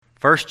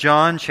1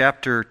 John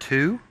chapter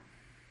 2,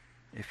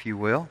 if you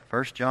will.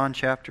 1 John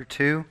chapter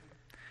 2,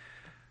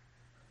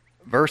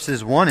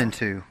 verses 1 and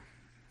 2.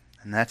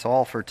 And that's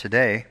all for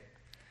today.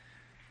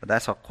 But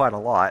that's quite a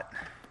lot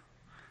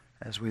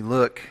as we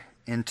look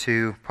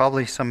into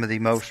probably some of the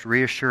most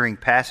reassuring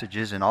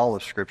passages in all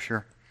of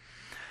Scripture,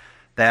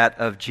 that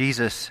of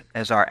Jesus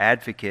as our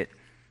advocate.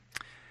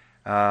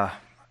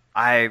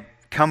 I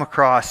come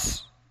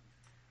across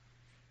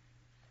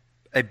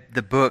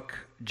the book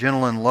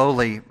Gentle and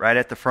Lowly right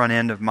at the front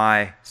end of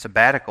my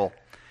sabbatical.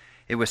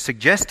 It was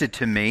suggested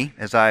to me,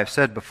 as I have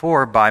said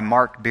before, by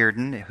Mark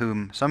Bearden,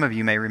 whom some of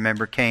you may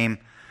remember came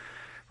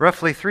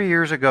roughly 3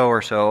 years ago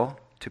or so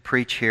to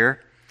preach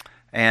here,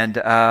 and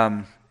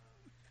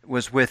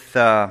was with,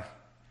 I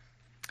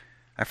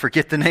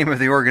forget the name of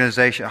the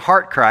organization,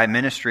 Heart Cry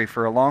Ministry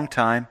for a long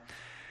time,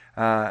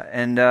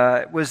 and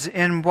it was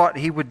in what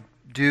he would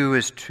do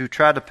is to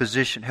try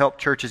to help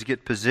churches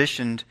get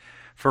positioned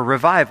for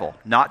revival,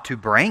 not to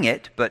bring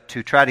it, but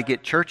to try to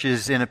get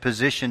churches in a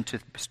position to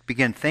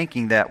begin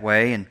thinking that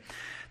way. And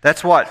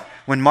that's what,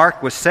 when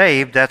Mark was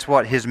saved, that's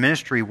what his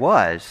ministry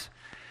was.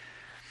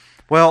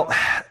 Well,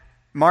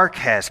 Mark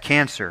has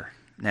cancer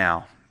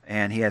now,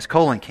 and he has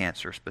colon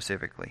cancer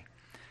specifically.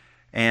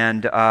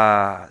 And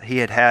he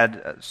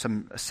had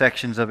some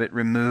sections of it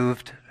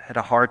removed, had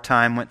a hard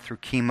time, went through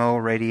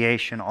chemo,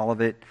 radiation, all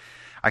of it.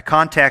 I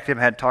contacted him,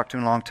 had talked to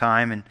him a long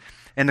time, and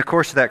in the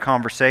course of that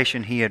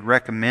conversation, he had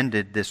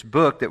recommended this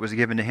book that was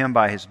given to him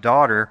by his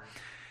daughter,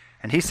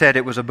 and he said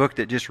it was a book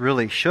that just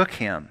really shook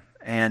him.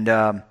 And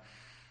I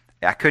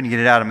couldn't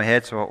get it out of my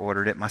head, so I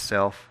ordered it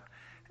myself.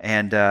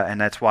 And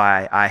that's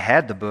why I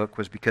had the book,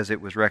 was because it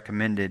was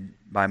recommended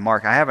by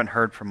Mark. I haven't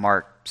heard from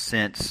Mark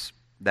since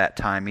that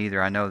time either.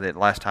 I know that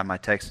last time I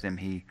texted him,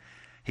 he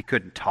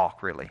couldn't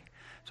talk really.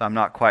 So I'm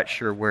not quite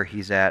sure where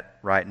he's at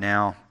right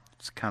now.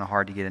 It's kind of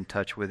hard to get in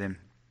touch with him.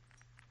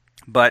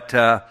 But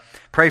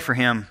pray for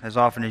him as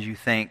often as you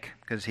think,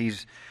 because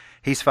he's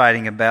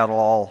fighting a battle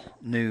all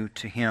new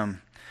to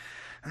him.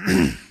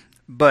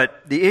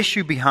 But the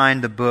issue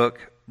behind the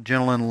book,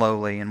 Gentle and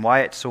Lowly, and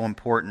why it's so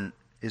important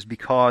is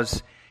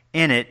because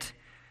in it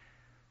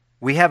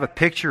we have a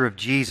picture of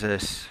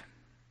Jesus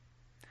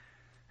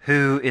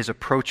who is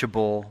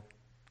approachable.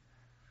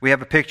 We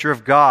have a picture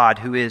of God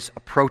who is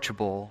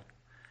approachable.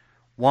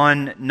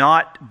 One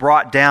not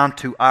brought down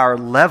to our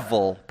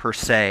level per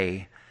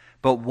se,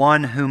 but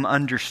one whom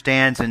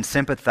understands and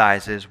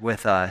sympathizes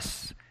with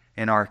us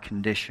in our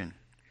condition.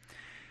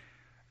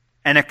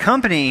 An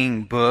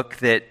accompanying book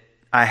that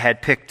I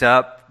had picked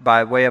up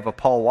by way of a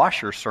Paul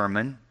Washer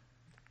sermon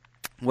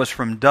was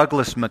from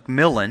Douglas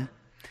McMillan,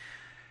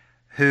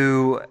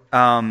 who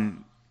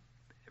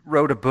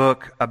wrote a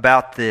book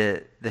about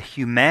the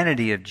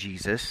humanity of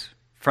Jesus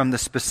from the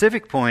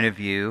specific point of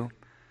view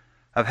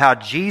of how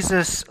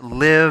Jesus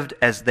lived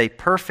as the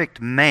perfect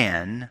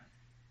man,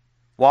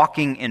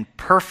 walking in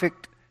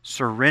perfect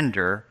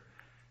surrender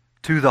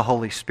to the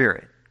Holy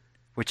Spirit,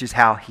 which is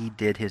how he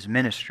did his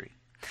ministry.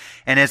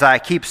 And as I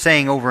keep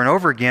saying over and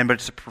over again, but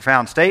it's a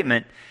profound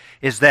statement,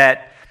 is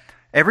that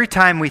every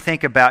time we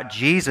think about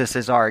Jesus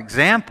as our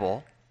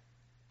example,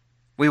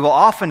 we will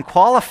often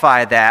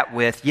qualify that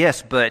with,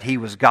 yes, but he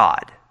was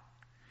God.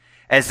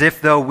 As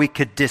if though we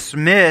could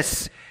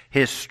dismiss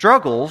his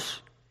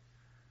struggles,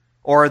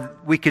 or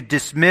we could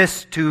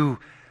dismiss to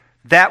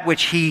that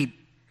which he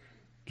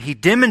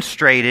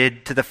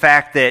demonstrated to the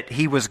fact that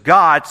he was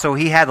God, so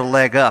he had a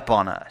leg up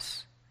on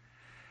us.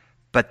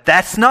 But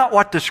that's not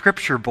what the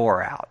Scripture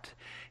bore out.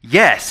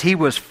 Yes, he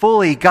was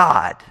fully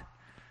God,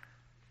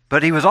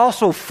 but he was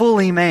also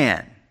fully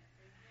man.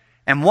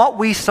 And what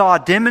we saw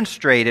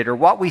demonstrated, or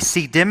what we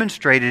see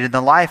demonstrated in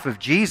the life of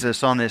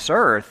Jesus on this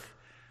earth,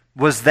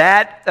 was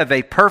that of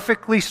a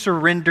perfectly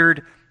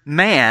surrendered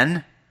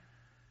man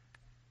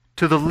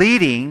to the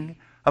leading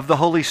of the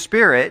Holy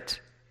Spirit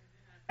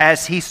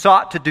as he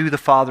sought to do the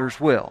Father's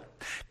will.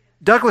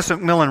 Douglas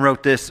McMillan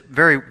wrote this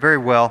very, very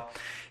well.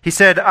 He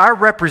said, "Our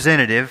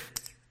representative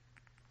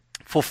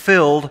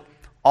fulfilled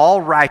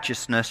all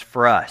righteousness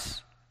for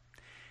us.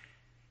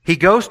 He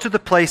goes to the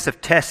place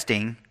of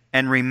testing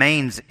and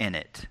remains in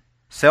it,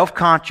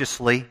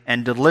 self-consciously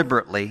and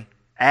deliberately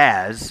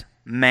as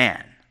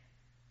man.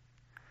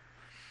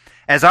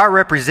 As our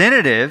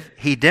representative,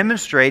 he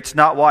demonstrates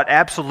not what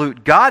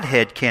absolute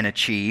Godhead can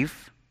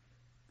achieve,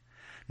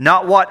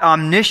 not what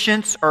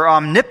omniscience or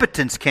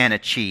omnipotence can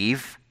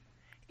achieve,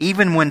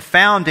 even when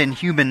found in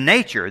human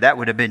nature." That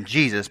would have been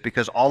Jesus,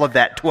 because all of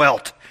that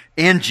dwelt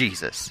in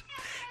Jesus.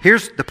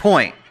 Here's the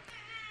point.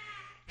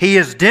 He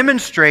is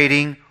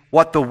demonstrating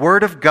what the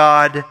Word of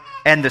God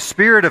and the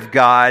Spirit of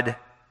God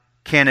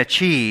can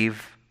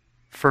achieve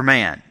for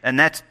man. And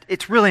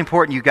it's really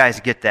important you guys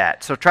get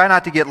that. So try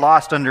not to get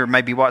lost under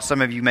maybe what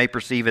some of you may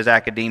perceive as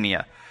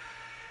academia.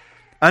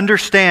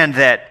 Understand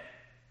that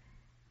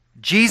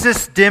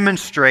Jesus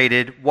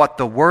demonstrated what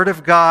the Word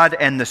of God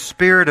and the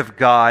Spirit of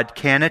God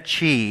can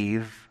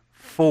achieve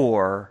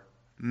for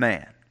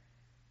man.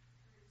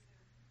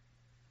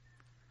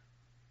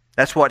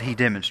 That's what he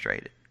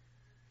demonstrated.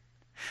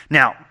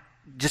 Now,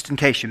 just in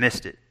case you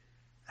missed it,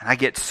 And I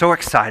get so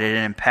excited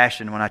and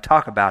impassioned when I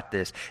talk about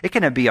this. It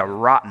can be a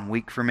rotten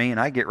week for me, and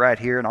I get right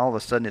here, and all of a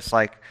sudden it's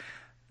like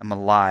I'm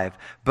alive.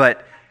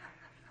 But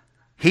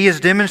he is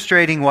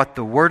demonstrating what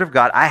the Word of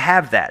God, I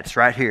have that. It's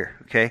right here,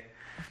 okay?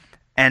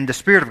 And the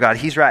Spirit of God,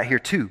 He's right here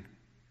too.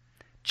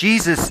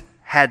 Jesus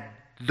had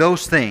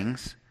those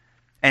things,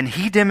 and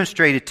He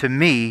demonstrated to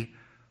me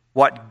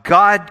what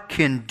God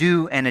can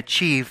do and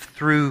achieve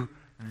through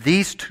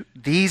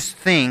these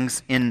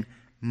things in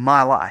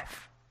my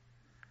life.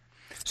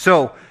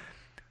 So,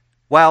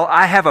 while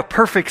I have a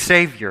perfect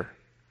Savior,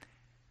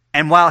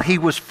 and while He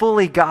was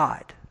fully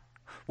God,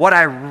 what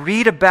I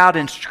read about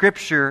in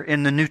Scripture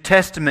in the New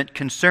Testament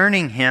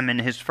concerning Him in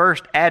His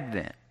first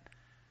advent,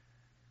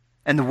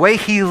 and the way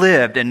He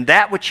lived, and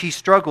that which He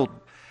struggled,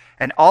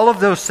 and all of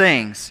those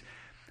things,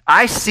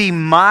 I see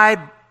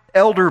my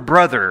elder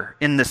brother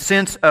in the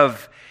sense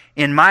of,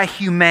 in my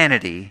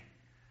humanity,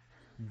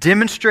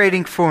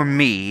 demonstrating for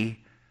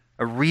me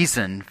a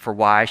reason for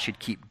why I should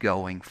keep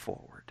going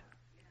forward.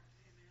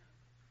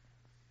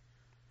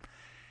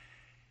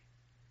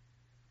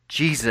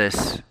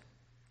 Jesus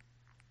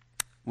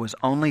was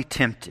only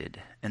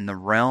tempted in the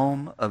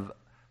realm of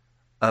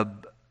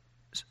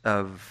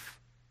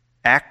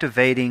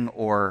activating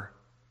or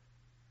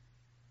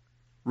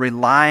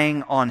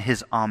relying on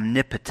His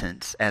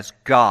omnipotence as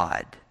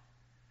God,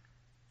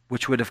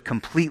 which would have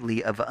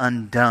completely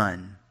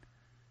undone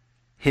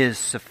His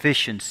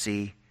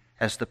sufficiency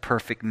as the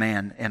perfect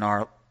man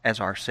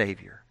as our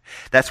Savior.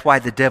 That's why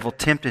the devil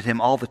tempted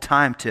Him all the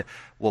time to,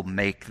 well,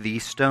 make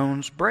these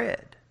stones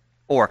bread.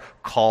 Or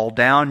call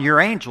down your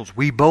angels.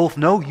 We both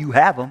know you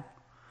have them.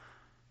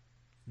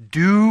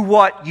 Do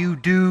what you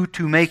do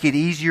to make it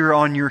easier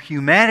on your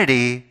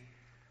humanity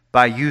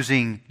by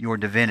using your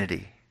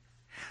divinity.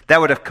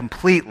 That would have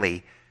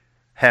completely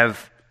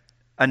have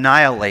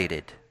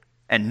annihilated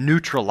and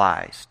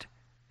neutralized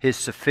His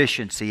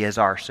sufficiency as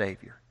our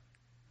Savior.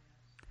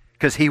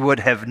 Because He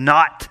would have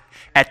not,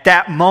 at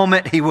that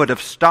moment, He would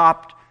have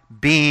stopped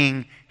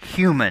being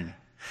human.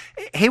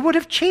 He would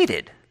have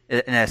cheated,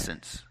 in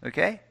essence,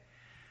 okay?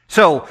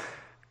 So,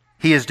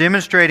 He is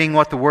demonstrating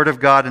what the Word of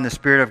God and the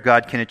Spirit of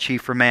God can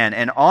achieve for man.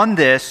 And on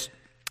this,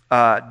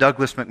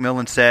 Douglas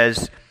McMillan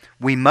says,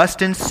 we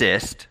must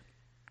insist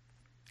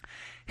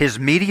His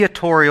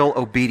mediatorial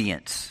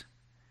obedience.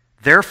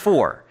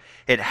 Therefore,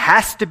 it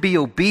has to be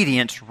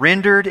obedience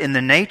rendered in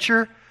the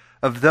nature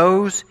of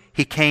those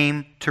He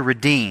came to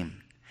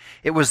redeem.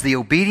 It was the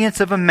obedience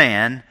of a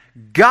man,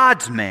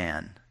 God's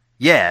man,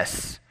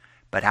 yes,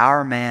 but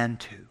our man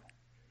too.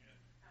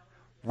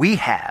 We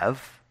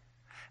have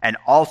an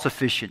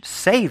all-sufficient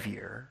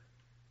Savior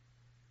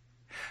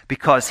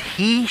because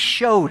He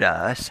showed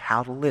us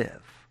how to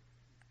live.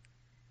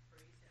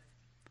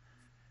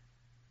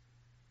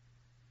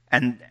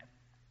 And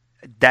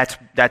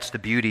that's the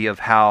beauty of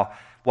how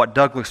what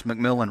Douglas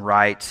McMillan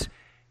writes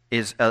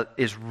is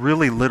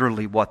really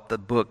literally what the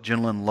book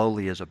Gentle and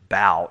Lowly is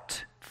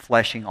about,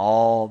 fleshing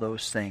all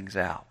those things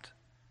out.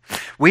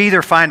 We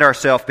either find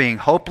ourselves being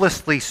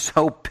hopelessly,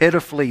 so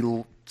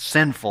pitifully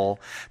sinful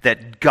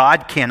that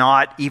God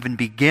cannot even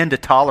begin to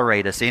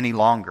tolerate us any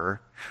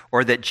longer,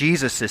 or that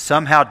Jesus is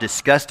somehow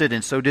disgusted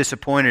and so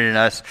disappointed in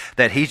us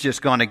that He's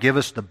just going to give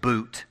us the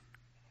boot.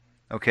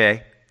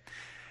 Okay?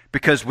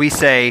 Because we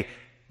say,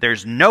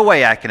 there's no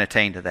way I can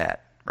attain to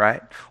that,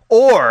 right?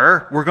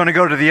 Or we're going to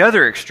go to the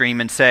other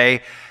extreme and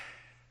say,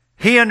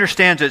 He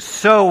understands it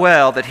so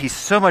well that He's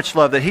so much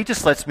love that He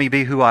just lets me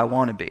be who I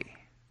want to be.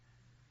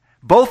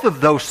 Both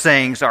of those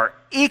things are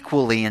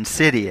equally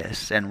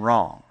insidious and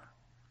wrong.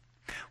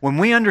 When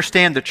we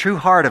understand the true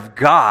heart of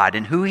God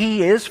and who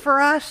He is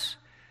for us,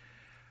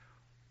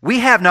 we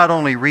have not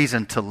only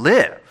reason to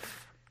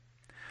live,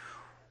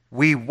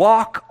 we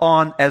walk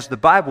on, as the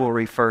Bible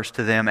refers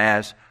to them,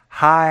 as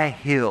high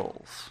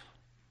hills.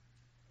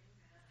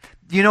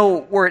 You know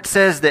where it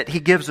says that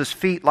He gives us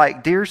feet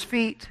like deer's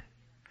feet?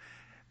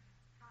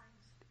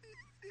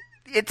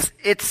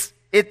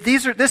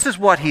 This is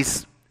what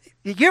He's...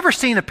 You ever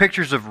seen the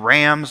pictures of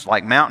rams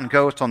like mountain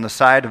goats on the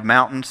side of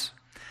mountains?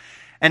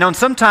 And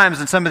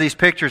sometimes in some of these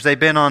pictures, they've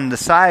been on the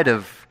side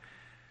of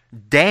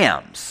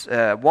dams,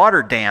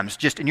 water dams,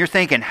 and you're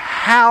thinking,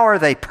 how are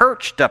they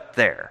perched up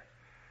there?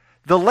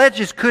 The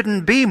ledges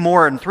couldn't be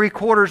more than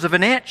 3/4 of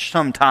an inch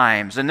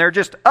sometimes, and they're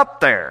just up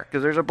there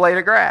because there's a blade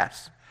of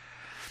grass.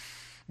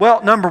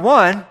 Well, number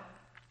one,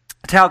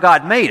 that's how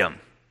God made them,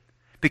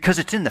 because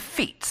it's in the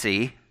feet,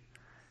 see?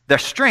 Their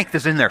strength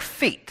is in their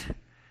feet.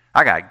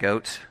 I got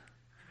goats,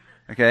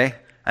 okay?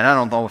 And I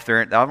don't know if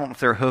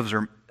their hooves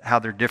are, how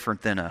they're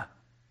different than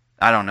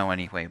I don't know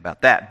anything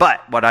about that.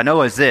 But what I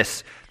know is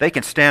this: they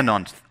can stand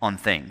on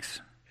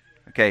things.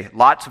 Okay,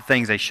 lots of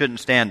things they shouldn't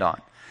stand on.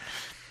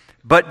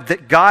 But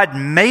that God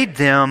made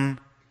them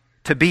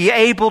to be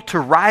able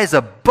to rise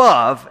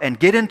above and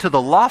get into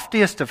the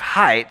loftiest of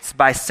heights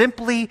by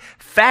simply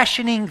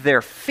fashioning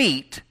their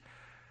feet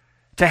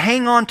to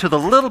hang on to the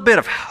little bit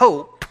of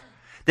hope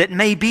that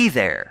may be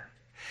there.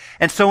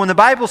 And so when the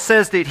Bible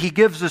says that He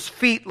gives us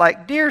feet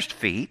like deer's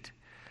feet,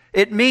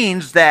 it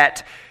means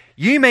that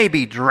You may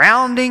be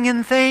drowning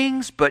in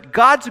things, but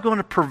God's going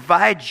to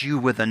provide you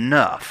with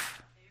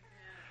enough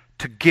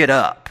to get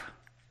up.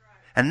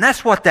 And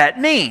that's what that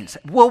means.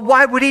 Well,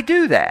 why would He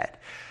do that?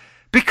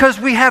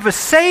 Because we have a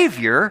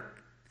Savior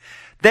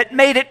that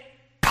made it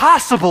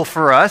possible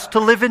for us to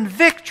live in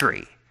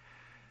victory.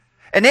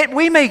 And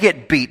we may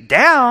get beat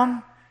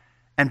down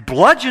and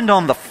bludgeoned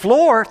on the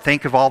floor.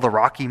 Think of all the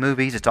Rocky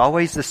movies. It's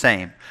always the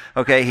same.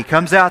 Okay, he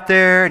comes out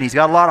there and he's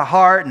got a lot of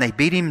heart, and they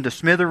beat him to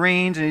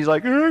smithereens, and he's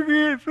like, "I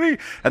can't see."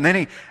 And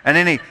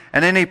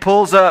then he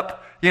pulls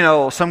up,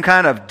 some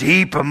kind of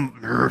deep,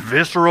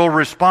 visceral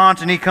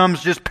response, and he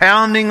comes just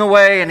pounding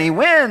away, and he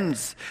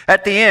wins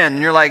at the end.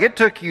 And you're like, it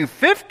took you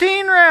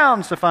 15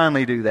 rounds to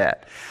finally do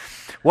that.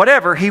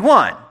 Whatever, he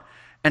won.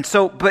 And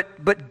so,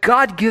 but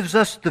God gives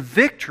us the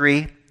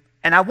victory.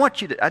 And I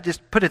want you to, I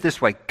just put it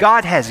this way.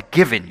 God has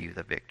given you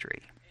the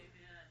victory.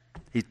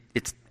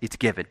 It's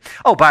given.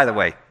 Oh, by the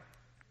way,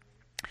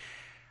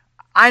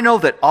 I know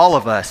that all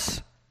of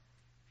us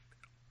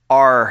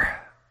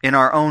are, in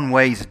our own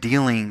ways,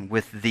 dealing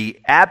with the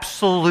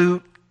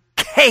absolute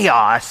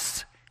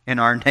chaos in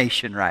our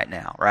nation right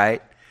now,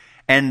 right?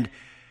 And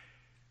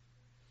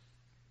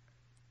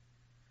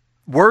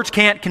words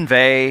can't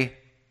convey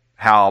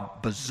how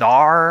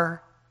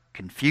bizarre,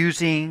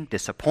 confusing,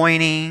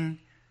 disappointing,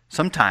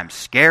 sometimes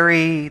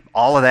scary,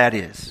 all of that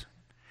is.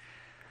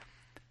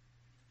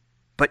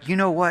 But you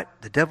know what?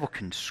 The devil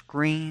can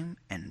scream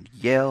and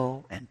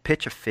yell and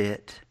pitch a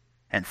fit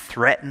and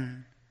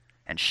threaten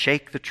and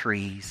shake the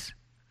trees,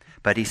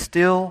 but he's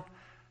still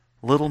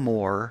little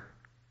more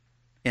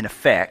in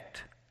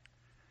effect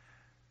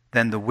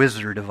than the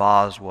Wizard of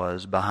Oz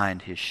was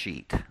behind his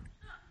sheet.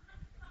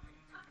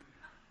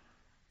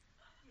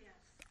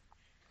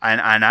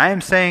 And I am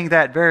saying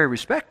that very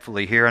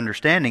respectfully here,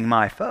 understanding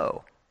my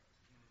foe.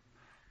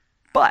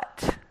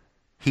 But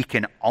he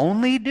can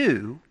only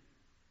do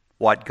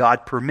what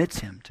God permits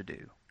him to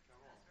do.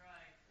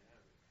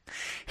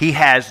 He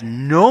has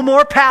no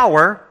more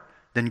power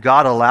than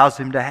God allows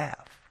him to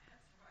have.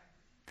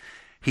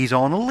 He's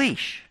on a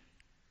leash.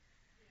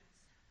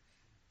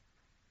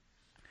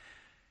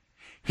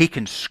 He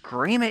can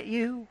scream at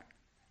you,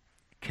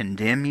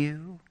 condemn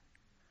you,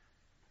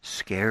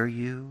 scare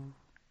you,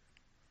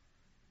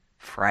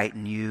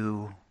 frighten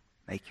you,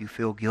 make you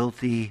feel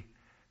guilty.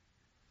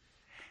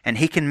 And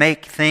he can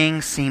make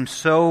things seem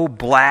so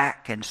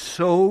black and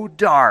so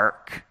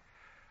dark.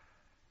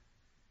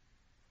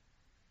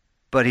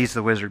 But he's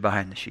the wizard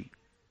behind the sheet.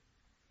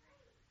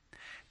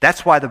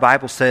 That's why the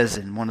Bible says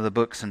in one of the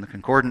books in the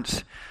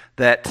Concordance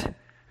that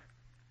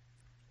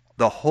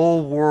the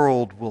whole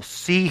world will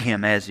see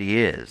him as he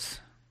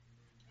is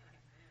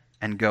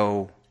and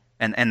go,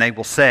 and they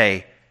will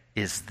say,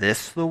 "Is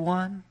this the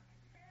one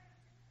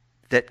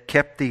that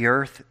kept the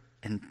earth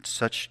in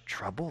such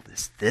trouble?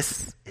 Is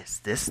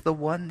this the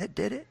one that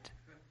did it?"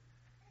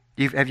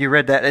 Have you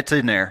read that? It's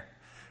in there.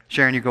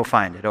 Sharon, you go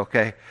find it,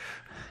 okay?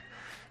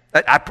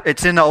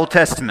 It's in the Old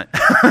Testament.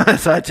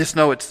 So I just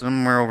know it's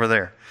somewhere over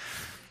there.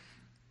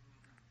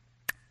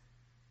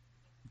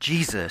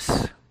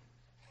 Jesus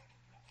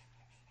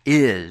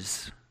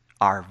is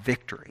our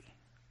victory.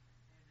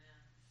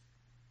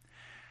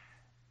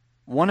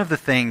 One of the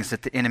things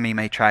that the enemy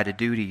may try to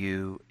do to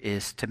you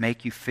is to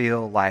make you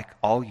feel like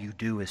all you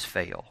do is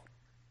fail.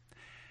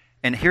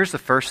 And here's the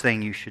first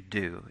thing you should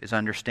do, is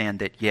understand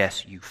that,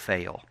 yes, you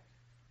fail.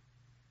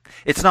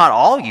 It's not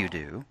all you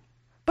do,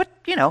 but,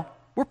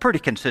 we're pretty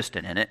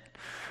consistent in it.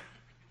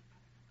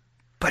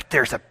 But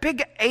there's a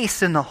big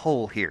ace in the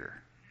hole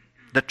here.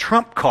 The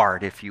trump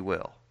card, if you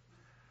will.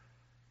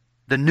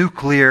 The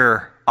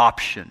nuclear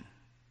option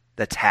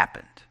that's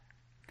happened.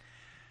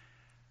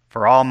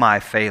 For all my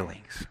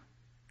failings,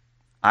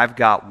 I've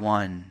got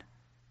one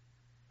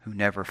who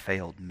never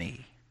failed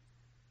me.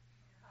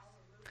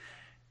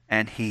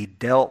 And he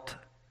dealt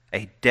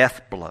a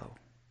death blow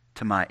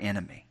to my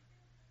enemy.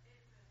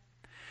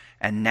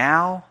 And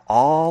now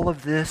all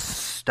of this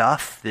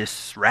stuff,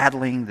 this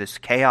rattling, this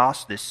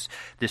chaos, this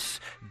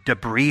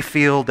debris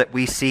field that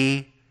we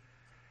see,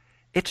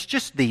 it's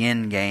just the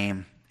end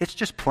game. It's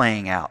just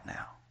playing out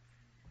now.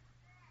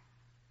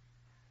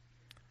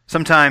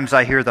 Sometimes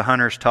I hear the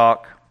hunters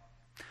talk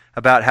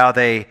about how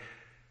they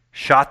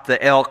shot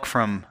the elk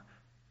from,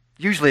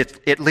 usually it's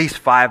at least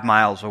 5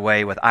 miles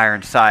away with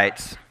iron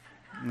sights,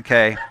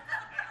 okay,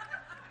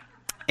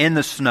 in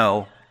the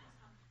snow,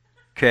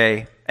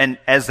 okay, and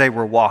as they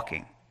were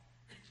walking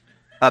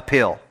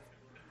uphill.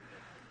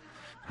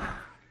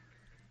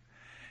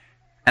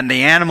 And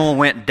the animal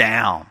went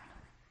down.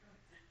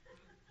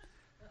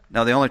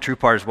 No, the only true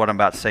part is what I'm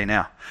about to say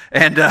now.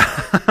 And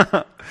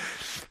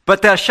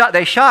but they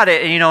shot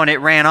it, and it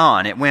ran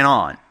on. It went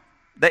on.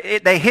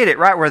 They hit it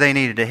right where they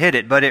needed to hit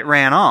it, but it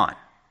ran on.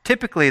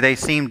 Typically, they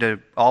seem to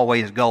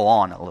always go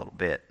on a little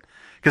bit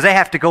because they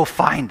have to go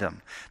find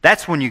them.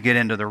 That's when you get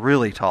into the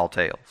really tall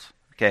tales.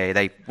 Okay,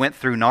 they went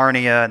through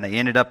Narnia and they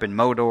ended up in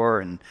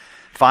Mordor, and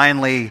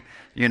finally,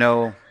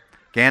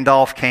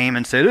 Gandalf came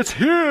and said, "It's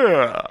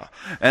here."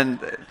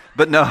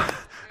 But no,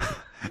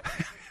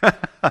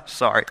 I'm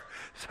sorry.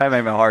 I'm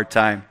having a hard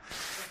time.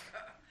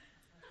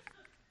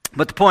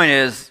 But the point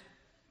is,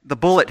 the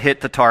bullet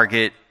hit the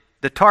target.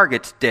 The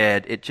target's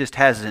dead. It just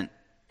hasn't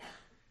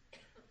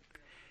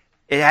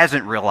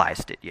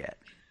realized it yet.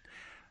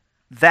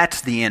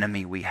 That's the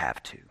enemy we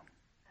have too.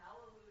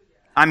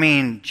 I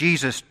mean,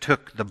 Jesus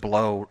took the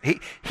blow.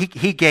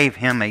 He gave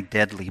him a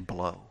deadly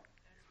blow.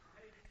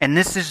 And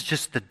this is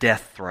just the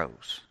death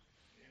throes.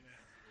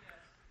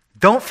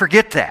 Don't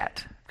forget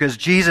that, because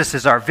Jesus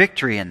is our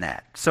victory in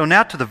that. So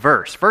now to the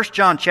verse. 1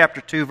 John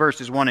chapter 2,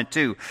 verses 1 and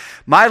 2.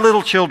 My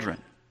little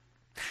children,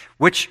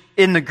 which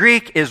in the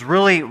Greek is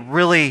really,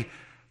 really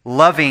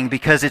loving,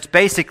 because it's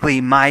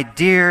basically my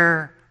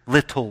dear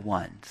little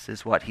ones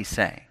is what he's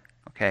saying.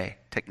 Okay,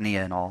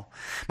 teknia and all.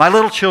 My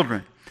little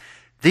children,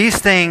 these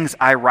things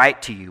I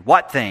write to you.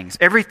 What things?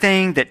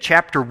 Everything that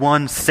chapter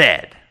 1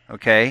 said,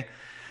 okay?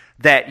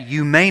 That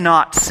you may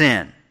not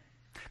sin.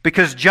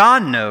 Because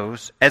John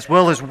knows, as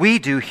well as we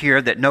do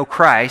here that know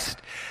Christ,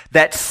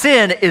 that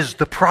sin is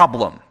the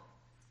problem.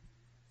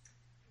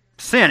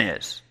 Sin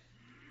is.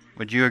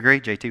 Would you agree?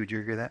 JT, would you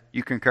agree with that?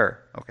 You concur.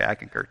 Okay, I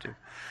concur too.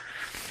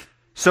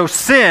 So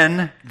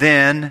sin,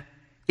 then,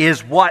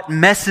 is what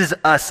messes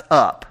us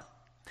up.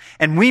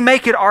 And we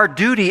make it our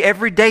duty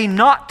every day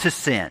not to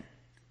sin.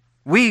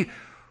 We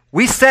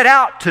set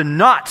out to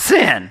not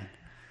sin.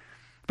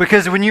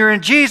 Because when you're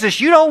in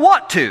Jesus, you don't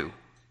want to.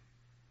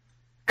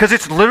 Because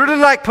it's literally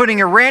like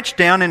putting a wrench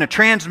down in a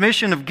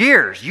transmission of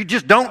gears. You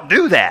just don't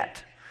do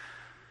that.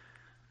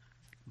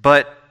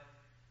 But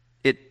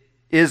it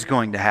is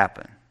going to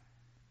happen.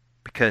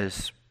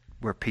 Because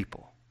we're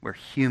people. We're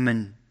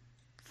human,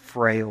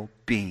 frail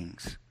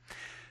beings.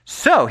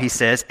 So, he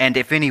says, and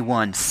if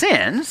anyone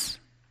sins,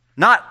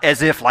 not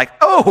as if like,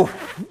 oh,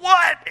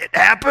 what? It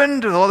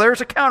happened? Well,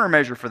 there's a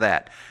countermeasure for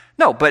that.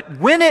 No, but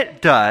when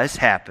it does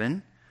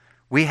happen,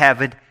 we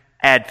have an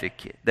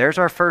advocate. There's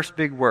our first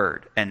big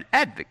word, an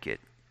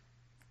advocate.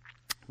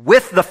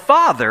 With the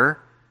Father,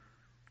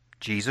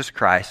 Jesus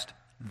Christ,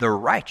 the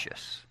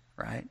righteous,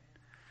 right?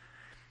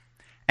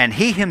 And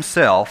he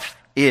himself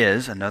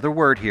is, another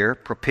word here,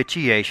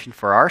 propitiation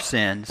for our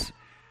sins,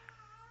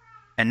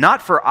 and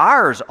not for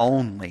ours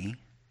only,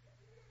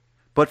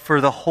 but for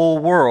the whole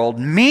world,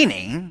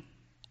 meaning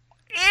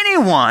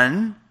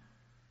anyone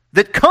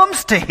that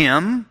comes to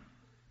him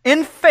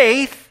in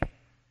faith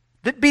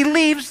that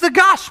believes the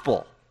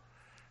gospel.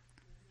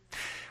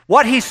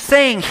 What he's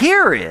saying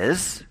here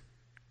is,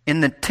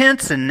 in the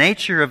tense and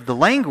nature of the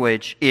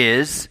language,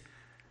 is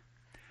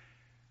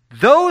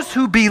those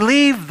who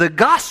believe the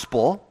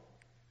gospel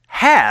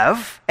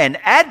have an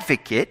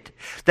advocate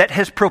that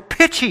has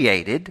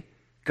propitiated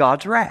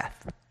God's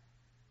wrath.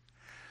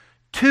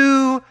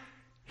 Two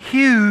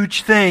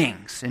huge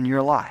things in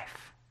your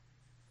life.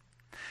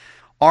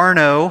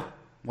 Arno,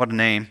 what a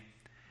name,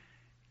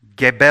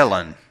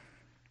 Gebelen,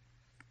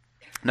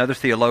 another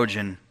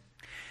theologian,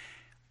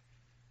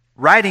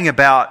 writing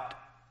about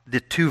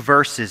the two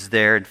verses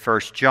there in 1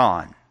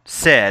 John,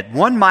 said,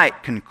 one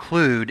might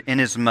conclude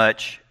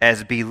inasmuch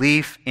as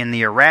belief in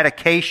the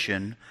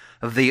eradication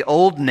of the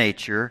old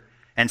nature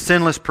and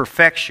sinless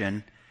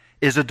perfection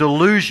is a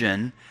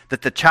delusion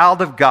that the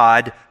child of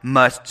God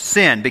must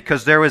sin.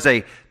 Because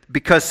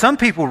some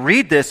people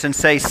read this and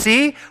say,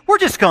 see, we're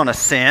just going to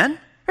sin.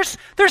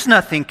 There's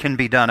nothing can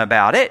be done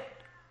about it.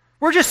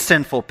 We're just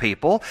sinful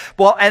people.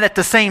 Well, and at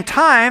the same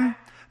time,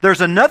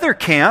 there's another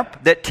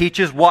camp that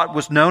teaches what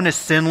was known as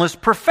sinless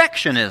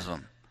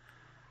perfectionism.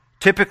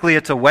 Typically,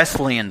 it's a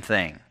Wesleyan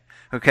thing.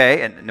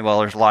 Okay? And, well,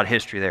 there's a lot of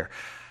history there.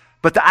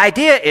 But the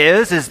idea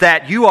is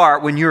that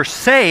when you're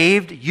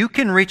saved, you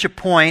can reach a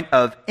point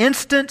of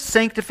instant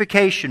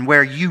sanctification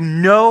where you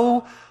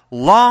no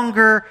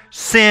longer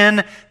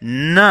sin,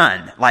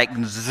 none, like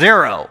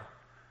zero.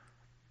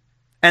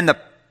 And the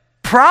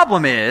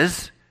problem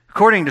is,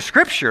 according to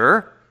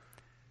Scripture,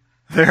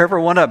 they're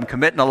every one of them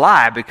committing a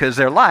lie because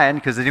they're lying,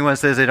 because anyone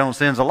says they don't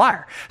sin is a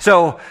liar.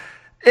 So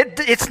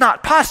it's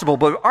not possible.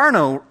 But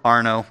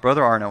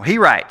Brother Arno, he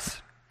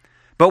writes,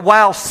 but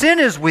while sin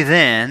is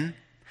within,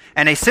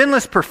 and a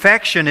sinless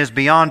perfection is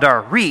beyond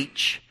our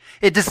reach,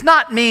 it does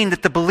not mean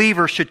that the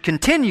believer should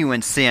continue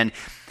in sin.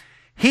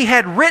 He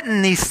had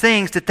written these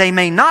things that they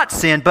may not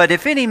sin, but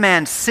if any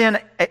man sin,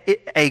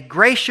 a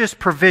gracious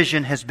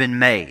provision has been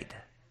made.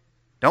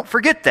 Don't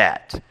forget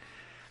that.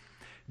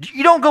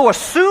 You don't go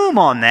assume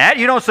on that.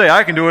 You don't say,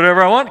 I can do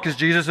whatever I want because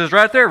Jesus is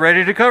right there,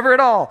 ready to cover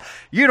it all.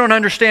 You don't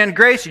understand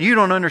grace, and you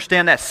don't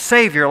understand that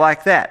Savior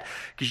like that.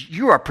 Because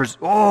you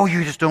are,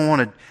 you just don't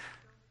want to.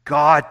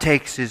 God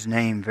takes His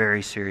name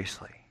very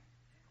seriously.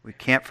 We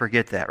can't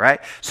forget that, right?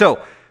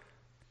 So,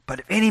 but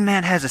if any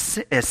man has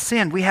a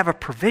sin, we have a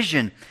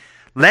provision.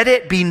 Let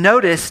it be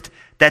noticed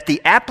that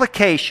the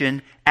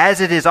application, as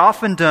it is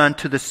often done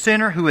to the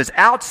sinner who is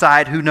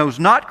outside, who knows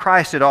not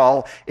Christ at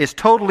all, is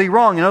totally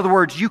wrong. In other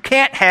words,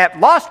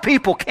 lost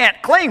people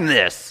can't claim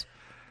this.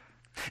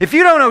 If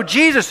you don't know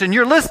Jesus and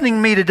you're listening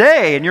to me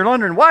today and you're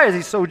wondering, why is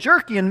he so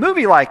jerky in a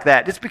movie like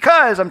that? It's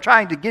because I'm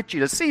trying to get you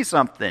to see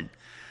something.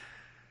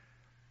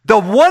 The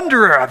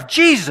wonder of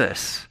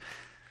Jesus,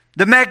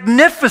 the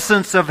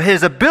magnificence of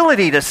His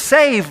ability to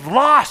save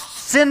lost,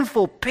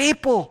 sinful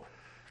people.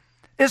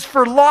 is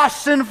for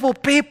lost, sinful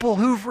people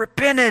who've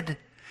repented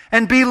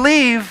and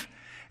believe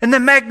in the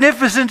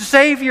magnificent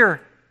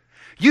Savior.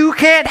 You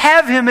can't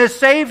have Him as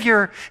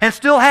Savior and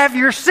still have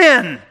your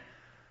sin.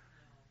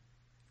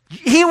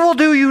 He will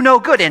do you no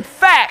good. In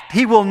fact,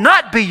 He will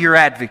not be your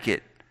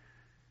advocate.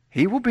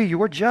 He will be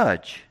your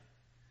judge.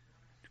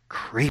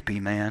 Creepy,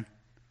 man.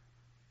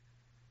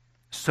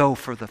 So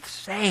for the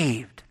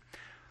saved,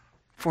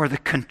 for the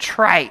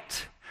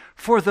contrite,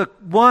 for the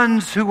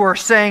ones who are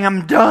saying,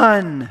 I'm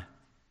done,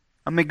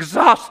 I'm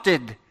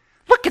exhausted,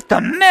 look at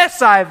the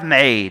mess I've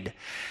made,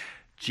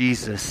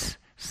 Jesus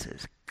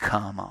says,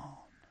 come on,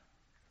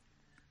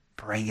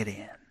 bring it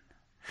in.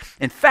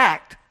 In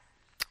fact,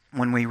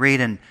 when we read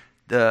in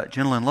the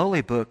Gentle and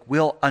Lowly book,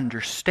 we'll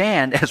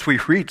understand as we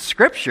read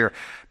Scripture.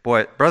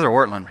 Boy, Brother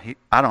Ortland,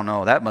 I don't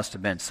know, that must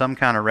have been some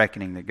kind of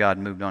reckoning that God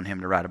moved on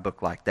him to write a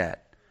book like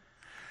that.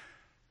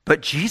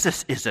 But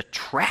Jesus is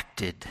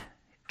attracted,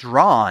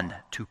 drawn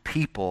to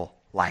people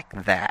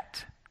like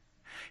that.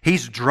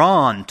 He's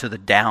drawn to the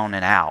down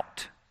and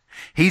out.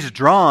 He's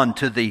drawn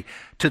to the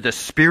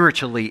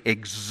spiritually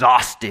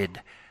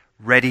exhausted,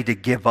 ready to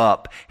give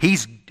up.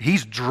 He's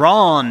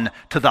drawn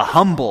to the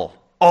humble.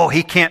 Oh,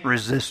 He can't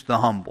resist the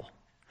humble.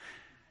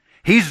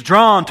 He's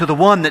drawn to the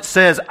one that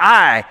says,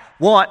 I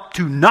want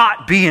to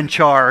not be in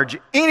charge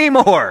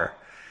anymore.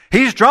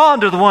 He's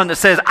drawn to the one that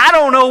says, I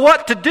don't know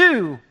what to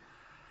do.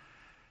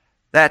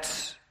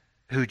 That's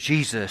who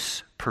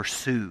Jesus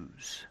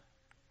pursues.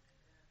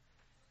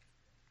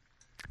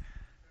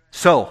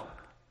 So,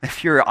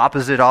 if you're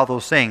opposite all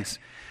those things,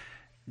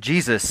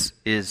 Jesus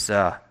is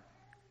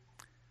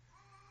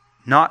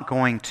not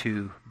going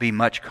to be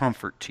much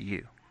comfort to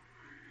you.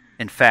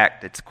 In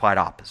fact, it's quite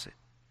opposite.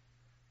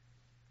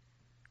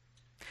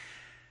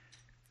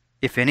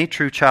 If any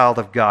true child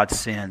of God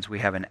sins, we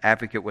have an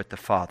advocate with the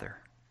Father.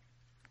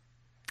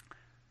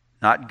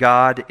 Not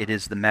God, it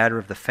is the matter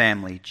of the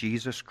family,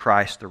 Jesus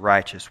Christ the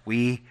righteous.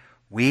 We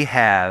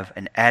have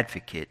an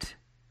advocate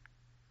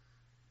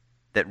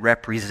that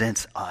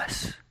represents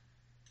us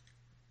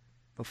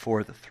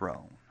before the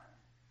throne,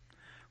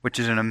 which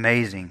is an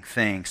amazing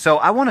thing. So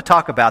I want to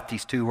talk about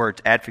these two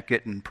words,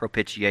 advocate and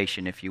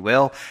propitiation, if you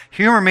will.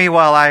 Humor me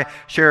while I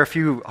share a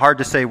few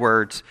hard-to-say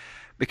words,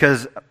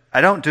 because I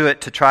don't do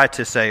it to try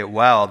to say,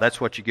 wow, that's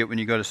what you get when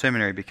you go to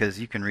seminary, because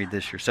you can read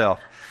this yourself.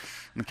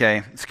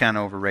 Okay, it's kind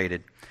of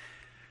overrated.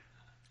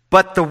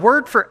 But the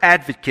word for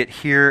advocate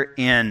here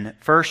in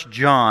 1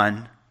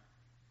 John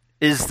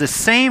is the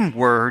same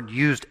word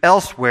used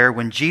elsewhere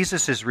when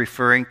Jesus is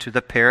referring to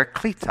the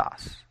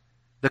Parakletos,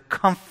 the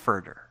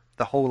Comforter,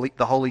 the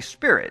Holy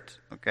Spirit.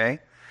 Okay?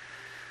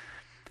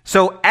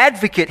 So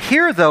advocate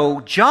here,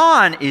 though,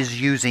 John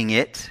is using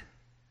it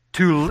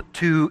to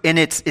in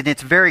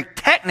its very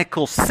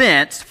technical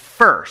sense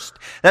first.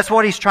 That's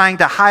what he's trying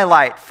to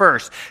highlight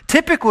first.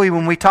 Typically,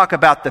 when we talk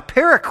about the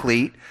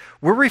Paraclete,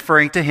 we're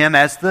referring to Him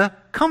as the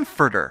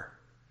Comforter.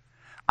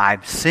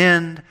 I've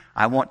sinned.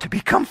 I want to be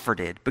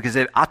comforted. Because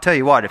I'll tell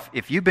you what,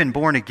 if you've been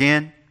born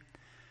again,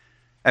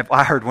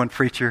 I heard one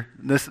preacher,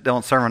 this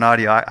on sermon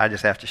audio, I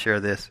just have to share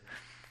this.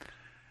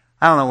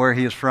 I don't know where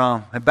he is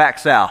from, back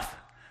south.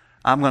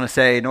 I'm going to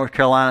say North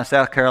Carolina,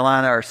 South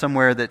Carolina, or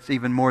somewhere that's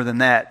even more than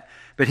that.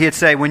 But he'd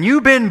say, when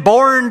you've been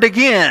born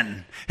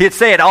again, he'd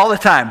say it all the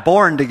time,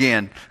 born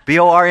again,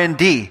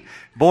 B-O-R-N-D,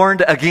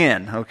 born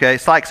again, okay?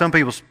 It's like some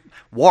people's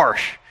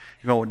wash.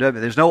 You know,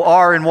 there's no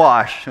R in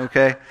wash,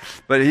 okay?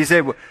 But he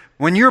said,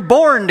 when you're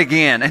born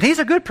again, and he's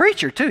a good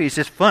preacher too. He's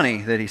just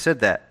funny that he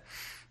said that.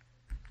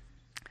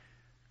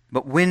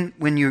 But when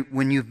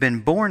you've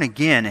been born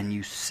again and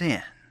you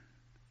sin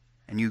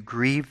and you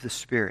grieve the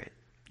Spirit,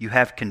 you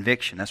have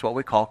conviction. That's what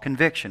we call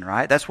conviction,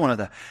 right? That's one of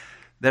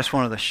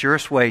the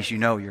surest ways you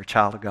know you're a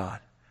child of God.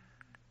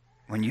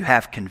 When you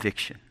have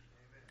conviction.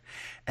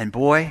 And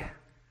boy,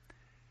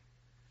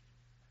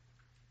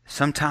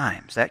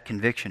 sometimes that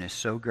conviction is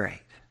so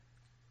great,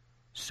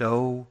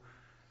 so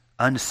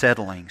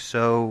unsettling,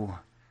 so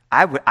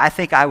I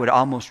think I would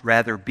almost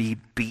rather be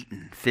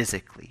beaten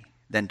physically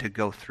than to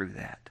go through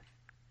that.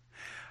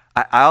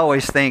 I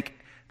always think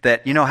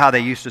that, you know how they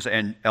used to say,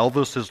 and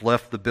Elvis has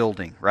left the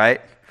building,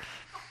 right?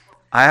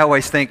 I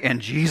always think, and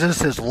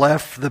Jesus has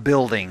left the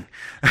building.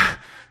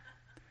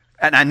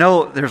 And I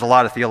know there's a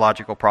lot of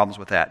theological problems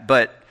with that,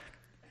 but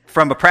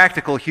from a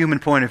practical human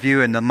point of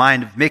view in the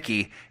mind of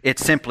Mickey,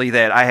 it's simply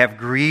that I have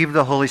grieved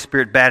the Holy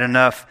Spirit bad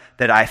enough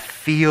that I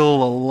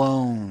feel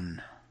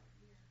alone.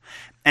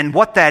 And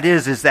what that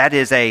is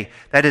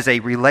a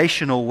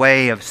relational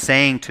way of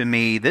saying to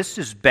me, this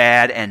is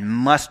bad and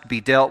must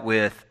be dealt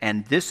with,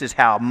 and this is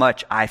how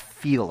much I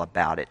feel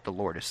about it, the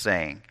Lord is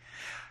saying.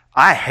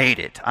 I hate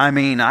it. I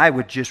mean, I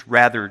would just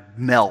rather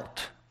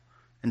melt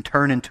and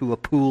turn into a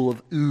pool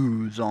of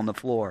ooze on the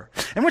floor.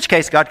 In which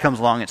case, God comes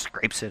along and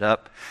scrapes it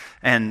up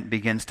and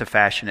begins to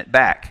fashion it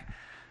back.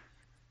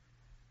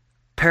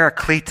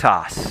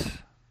 Parakletos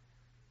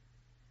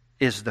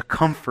is the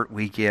comfort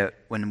we get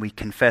when we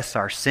confess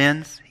our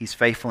sins. He's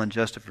faithful and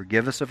just to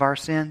forgive us of our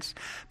sins.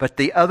 But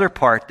the other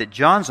part that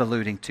John's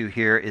alluding to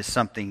here is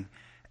something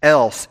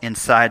else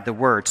inside the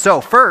word.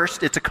 So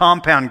first, it's a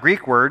compound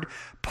Greek word,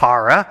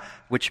 para,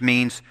 which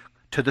means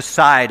to the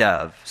side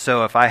of.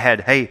 So if I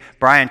had, hey,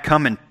 Brian,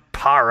 come and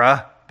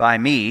para by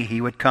me,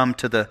 he would come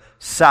to the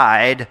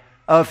side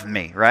of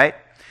me, right?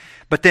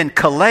 But then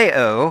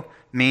kaleo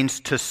means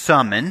to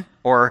summon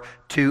or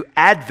to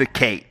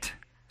advocate.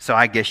 So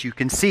I guess you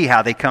can see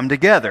how they come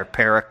together.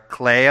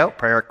 Parakleo,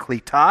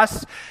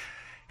 parakletos.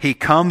 He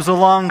comes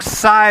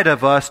alongside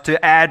of us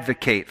to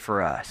advocate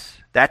for us.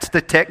 That's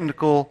the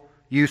technical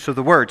use of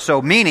the word.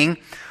 So meaning,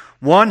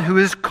 one who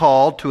is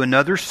called to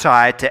another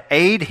side to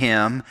aid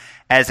him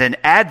as an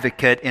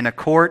advocate in a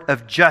court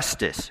of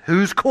justice.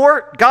 Whose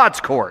court? God's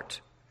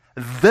court.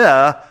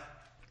 The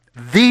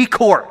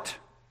court.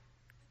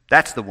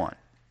 That's the one.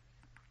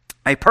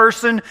 A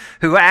person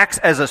who acts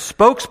as a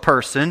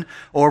spokesperson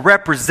or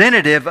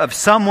representative of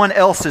someone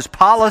else's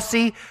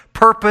policy,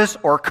 purpose,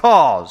 or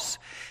cause,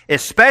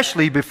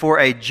 especially before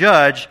a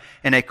judge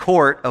in a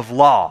court of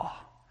law.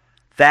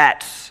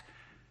 That's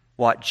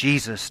what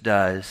Jesus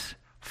does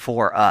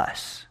for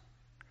us.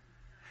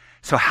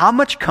 So how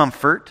much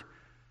comfort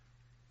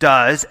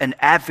does an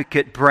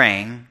advocate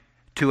bring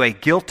to a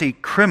guilty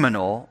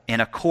criminal in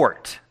a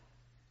court?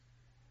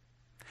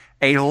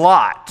 A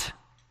lot.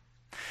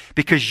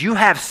 Because you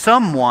have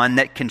someone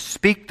that can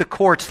speak the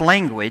court's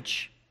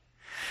language,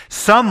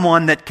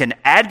 someone that can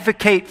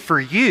advocate for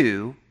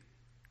you.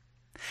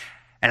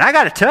 And I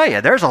got to tell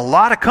you, there's a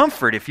lot of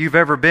comfort if you've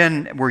ever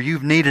been where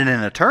you've needed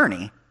an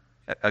attorney,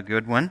 a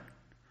good one,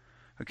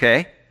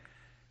 okay?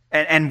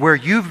 And where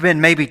you've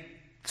been maybe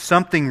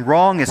something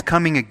wrong is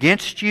coming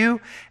against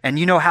you, and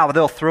you know how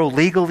they'll throw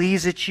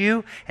legalese at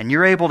you, and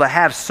you're able to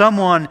have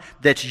someone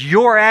that's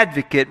your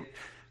advocate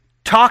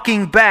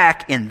talking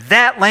back in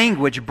that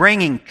language,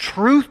 bringing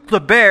truth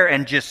to bear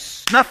and just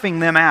snuffing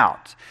them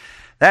out.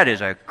 That is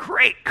a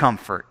great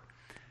comfort.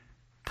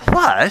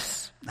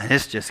 Plus, and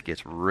this just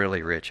gets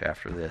really rich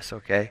after this,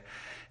 okay,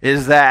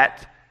 is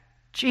that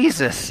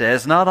Jesus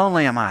says, not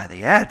only am I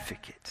the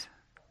advocate,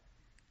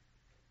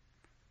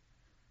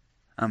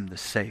 I'm the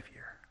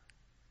Savior.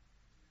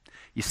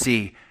 You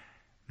see,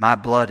 my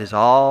blood is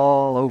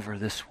all over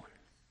this one.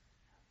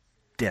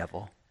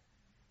 Devil.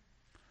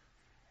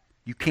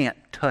 You can't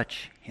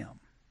touch him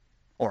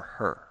or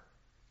her.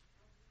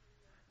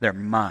 They're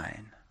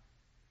mine.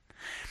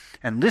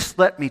 And just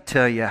let me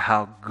tell you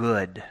how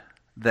good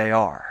they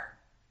are.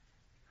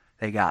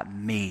 They got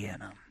me in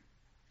them.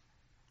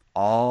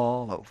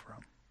 All over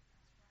them.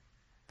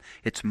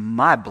 It's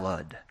my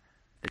blood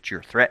that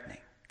you're threatening.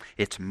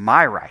 It's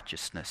my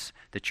righteousness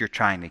that you're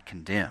trying to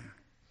condemn.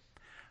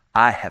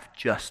 I have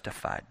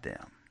justified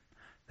them.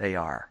 They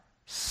are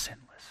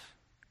sinless.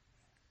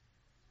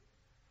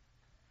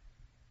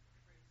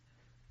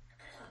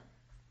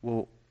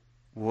 Well,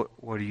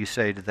 what do you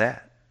say to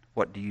that?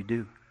 What do you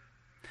do?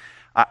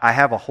 I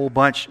have a whole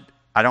bunch.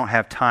 I don't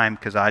have time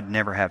because I'd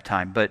never have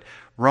time. But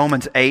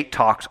Romans 8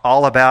 talks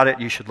all about it.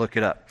 You should look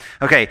it up.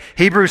 Okay,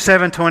 Hebrews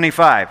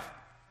 7:25.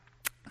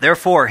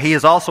 Therefore, he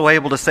is also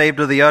able to save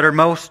to the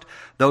uttermost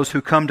those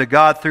who come to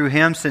God through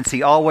him, since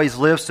he always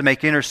lives to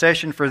make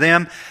intercession for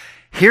them.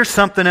 Here's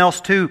something else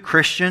too,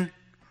 Christian.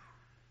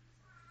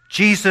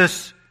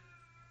 Jesus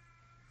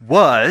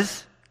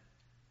was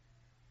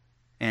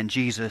and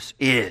Jesus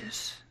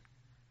is.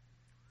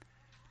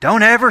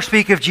 Don't ever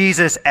speak of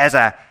Jesus as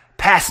a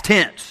past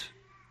tense.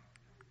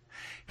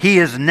 He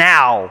is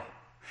now.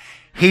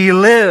 He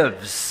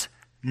lives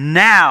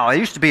now. It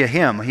used to be a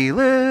hymn. He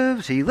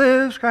lives,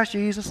 Christ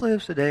Jesus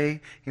lives today.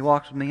 He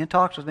walks with me and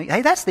talks with me.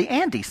 Hey, that's the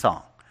Andy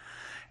song.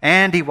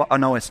 Andy, oh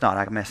no, it's not.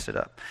 I messed it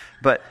up.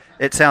 But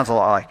it sounds a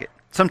lot like it.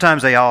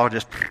 Sometimes they all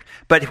just...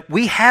 But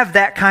we have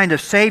that kind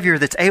of Savior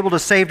that's able to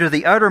save to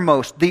the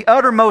uttermost. The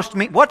uttermost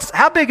means...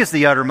 How big is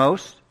the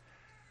uttermost?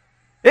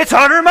 It's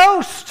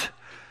uttermost!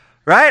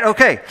 Right?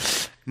 Okay.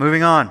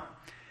 Moving on.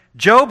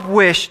 I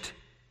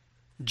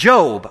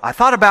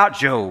thought about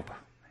Job.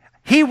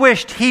 He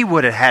wished he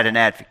would have had an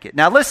advocate.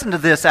 Now listen to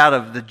this out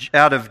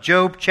of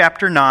Job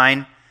chapter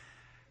 9,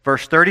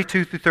 verse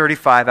 32 through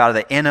 35 out of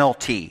the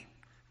NLT.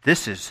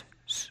 This is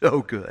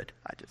so good.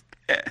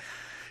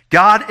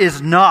 God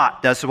is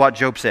not, that's what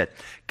Job said,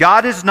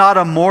 God is not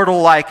a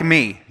mortal like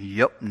me.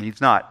 Yep,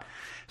 he's not.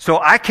 So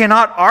I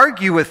cannot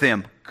argue with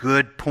him.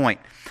 Good point.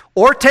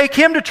 Or take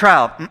him to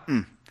trial.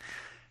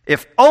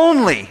 If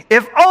only,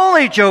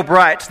 Job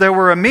writes, there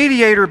were a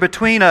mediator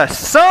between us,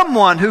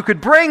 someone who could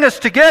bring us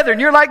together.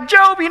 And you're like,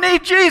 Job, you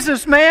need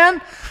Jesus,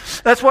 man.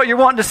 That's what you're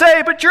wanting to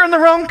say, but you're in the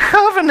wrong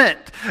covenant.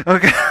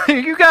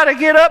 Okay, you got to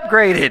get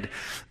upgraded.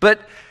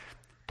 But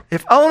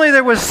if only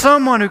there was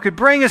someone who could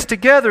bring us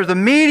together, the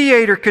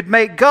mediator could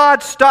make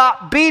God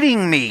stop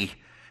beating me,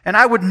 and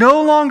I would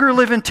no longer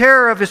live in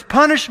terror of his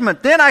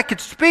punishment. Then I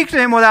could speak to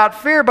him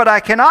without fear, but I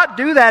cannot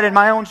do that in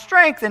my own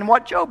strength. And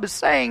what Job is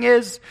saying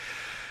is,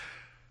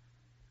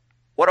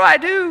 what do I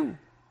do?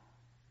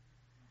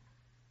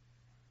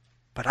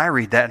 But I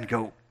read that and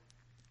go,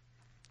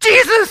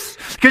 Jesus!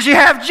 Because you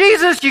have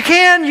Jesus, you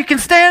can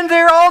stand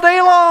there all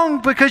day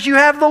long because you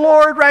have the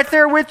Lord right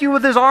there with you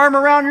with his arm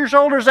around your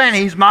shoulders and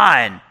he's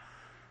mine.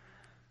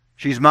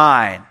 She's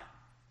mine.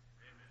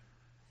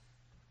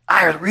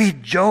 I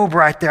read Job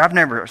right there.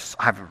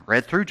 I've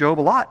read through Job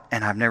a lot,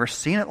 and I've never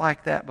seen it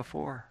like that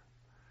before.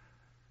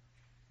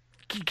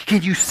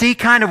 Can you see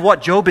kind of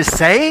what Job is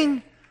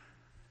saying?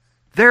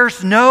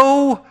 There's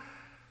no,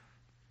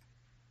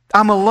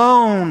 I'm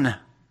alone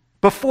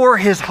before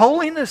His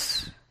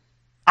holiness.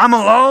 I'm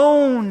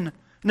alone.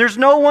 There's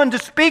no one to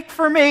speak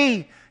for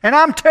me, and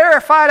I'm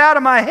terrified out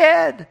of my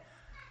head.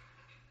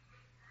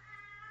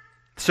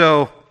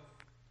 So,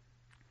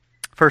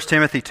 1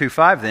 Timothy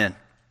 2:5 then.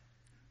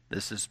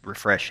 This is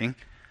refreshing.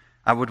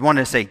 I would want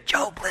to say,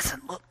 Job,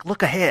 listen,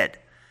 look ahead.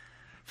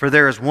 For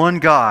there is one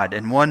God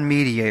and one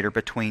mediator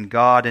between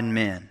God and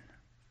men,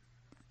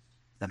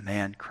 the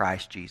man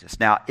Christ Jesus.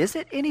 Now, is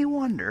it any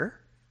wonder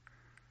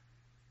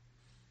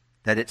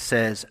that it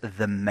says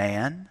the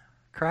man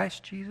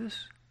Christ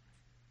Jesus?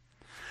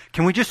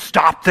 Can we just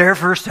stop there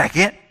for a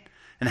second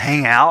and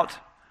hang out?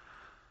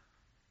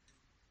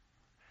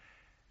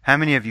 How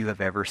many of you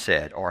have ever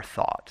said or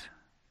thought,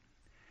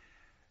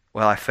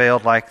 well, I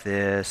failed like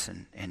this,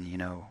 and you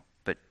know,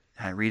 but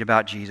I read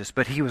about Jesus,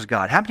 but He was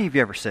God. How many of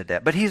you ever said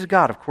that? But He's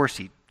God. Of course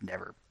He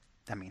never.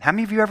 I mean, how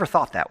many of you ever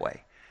thought that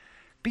way?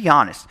 Be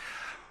honest.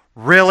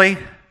 Really?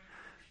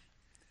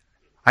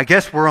 I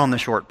guess we're on the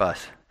short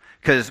bus.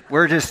 Because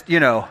we're just,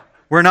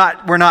 we're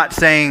not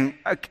saying,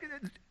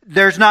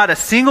 there's not a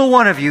single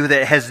one of you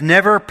that has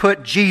never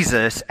put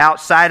Jesus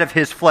outside of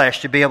His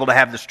flesh to be able to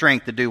have the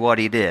strength to do what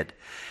He did.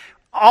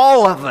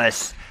 All of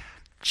us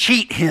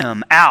cheat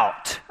Him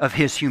out of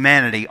His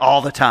humanity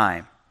all the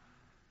time.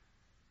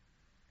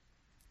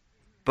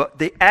 But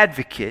the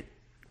advocate,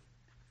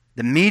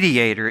 the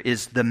mediator,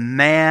 is the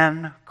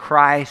man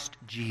Christ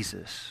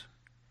Jesus,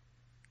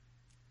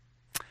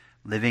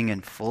 living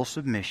in full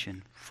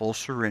submission, full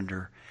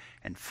surrender,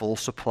 and full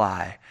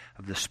supply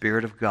of the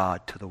Spirit of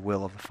God to the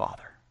will of the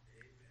Father.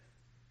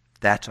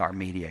 That's our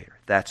mediator.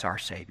 That's our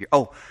Savior.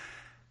 Oh,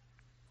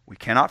 we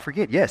cannot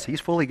forget, yes,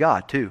 He's fully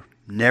God too.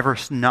 Never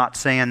not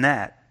saying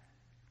that.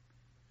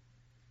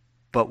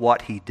 But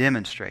what He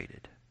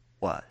demonstrated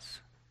was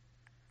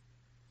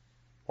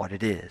what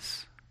it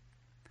is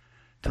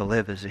to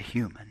live as a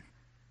human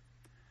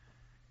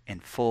in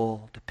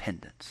full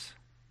dependence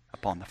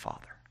upon the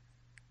Father.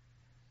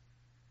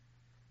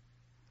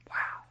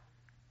 Wow.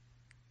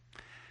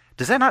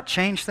 Does that not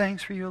change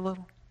things for you a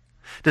little?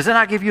 Does that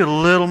not give you a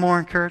little more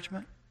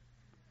encouragement?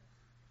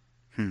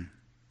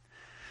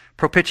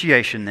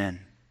 Propitiation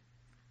then.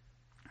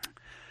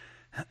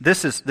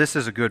 This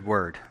is a good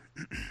word.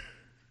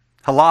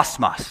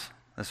 Hilasmos.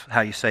 That's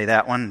how you say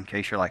that one, in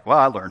case you're like, well,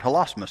 I learned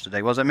hilasmos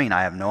today. What does it mean?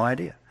 I have no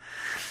idea.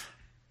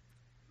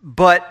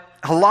 But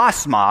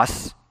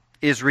hilasmos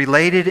is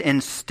related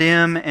in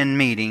stem and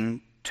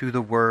meaning to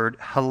the word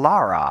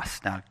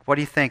hilaros. Now, what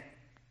do you think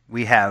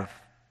we have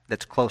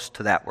that's close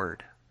to that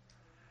word?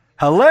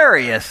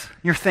 Hilarious.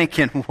 You're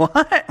thinking,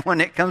 what? When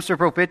it comes to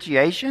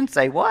propitiation,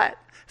 say what?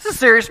 This is a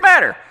serious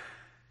matter.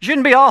 You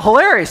shouldn't be all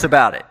hilarious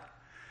about it.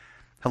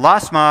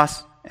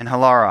 Hilasmos and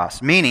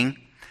hilaros, meaning,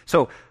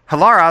 so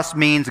hilaros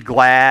means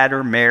glad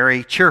or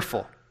merry,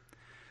 cheerful.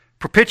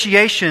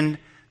 Propitiation,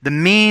 the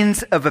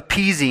means of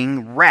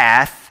appeasing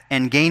wrath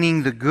and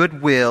gaining the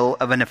goodwill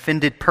of an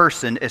offended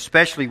person,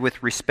 especially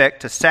with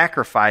respect to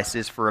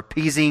sacrifices for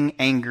appeasing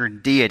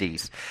angered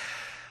deities.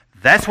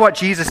 That's what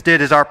Jesus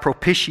did as our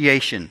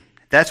propitiation.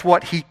 That's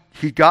what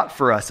he got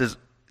for us.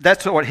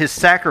 That's what His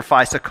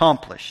sacrifice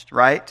accomplished,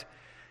 right?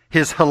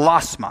 His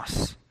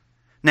hilasmos.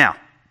 Now,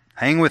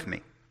 hang with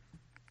me.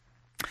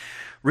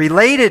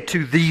 Related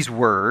to these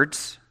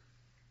words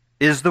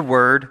is the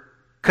word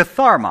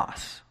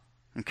katharmos,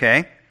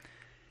 okay?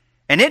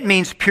 And it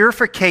means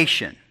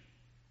purification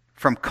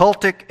from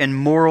cultic and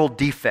moral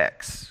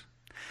defects.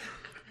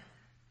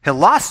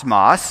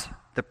 Hilasmos,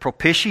 the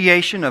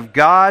propitiation of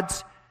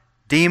gods,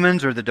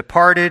 demons, or the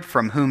departed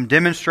from whom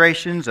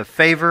demonstrations of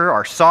favor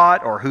are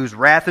sought or whose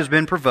wrath has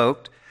been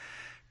provoked.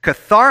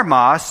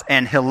 Katharmos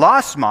and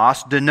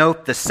hilasmos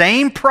denote the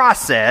same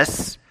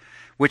process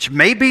which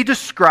may be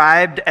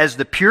described as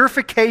the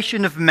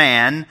purification of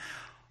man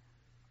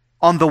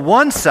on the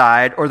one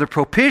side or the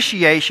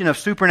propitiation of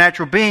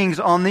supernatural beings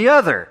on the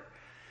other.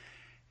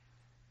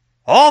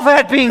 All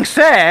that being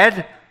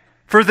said,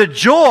 for the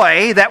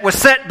joy that was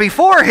set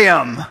before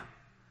Him,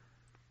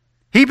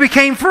 He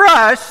became for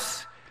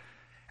us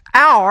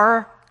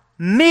our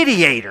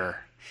mediator.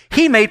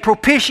 He made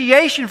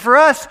propitiation for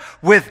us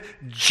with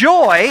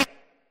joy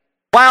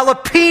while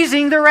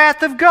appeasing the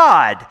wrath of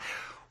God.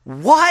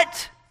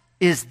 What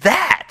is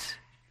that?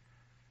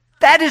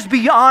 That is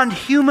beyond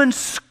human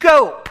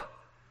scope.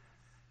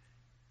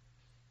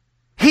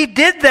 He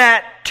did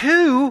that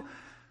too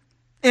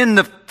in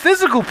the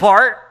physical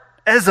part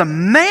as a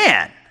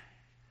man.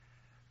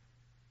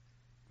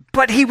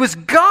 But He was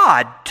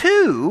God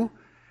too.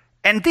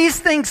 And these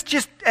things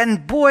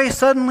and boy,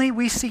 suddenly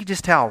we see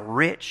just how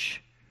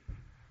rich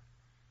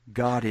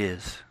God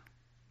is.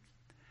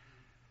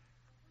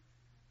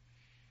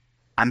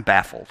 I'm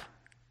baffled.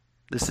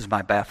 This is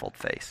my baffled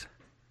face.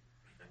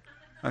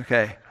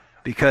 Okay,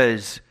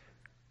 because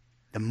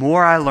The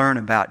more I learn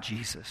about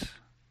Jesus,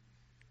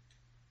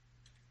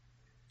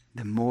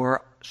 the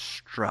more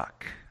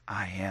struck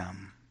I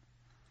am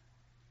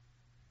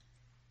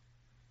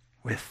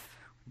with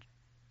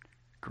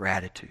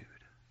gratitude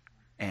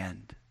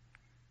and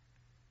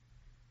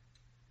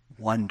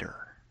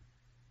wonder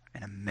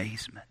and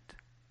amazement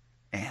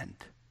and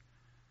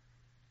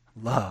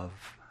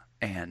love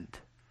and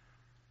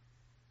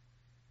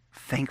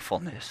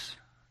thankfulness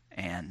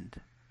and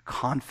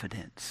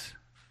confidence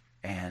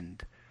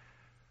and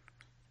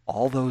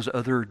all those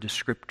other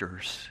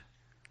descriptors,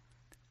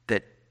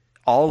 that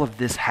all of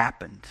this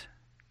happened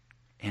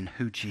in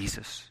who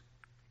Jesus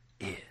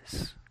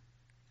is.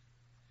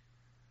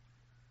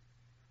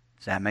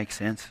 Does that make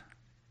sense?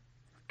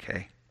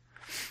 Okay.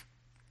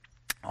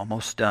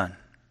 Almost done.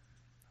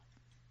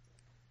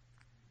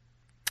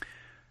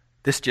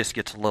 This just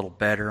gets a little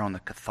better on the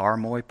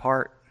katharmoi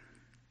part.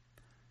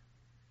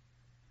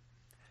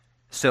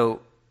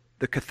 So,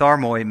 the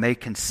katharmoi may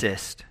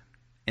consist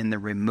in the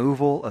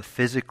removal of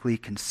physically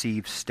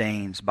conceived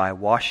stains by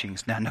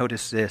washings. Now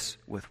notice this,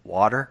 with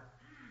water,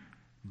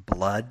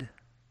 blood,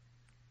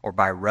 or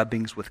by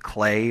rubbings with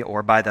clay,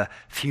 or by the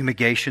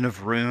fumigation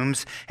of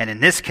rooms. And in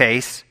this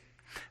case,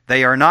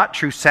 they are not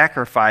true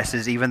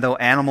sacrifices, even though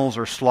animals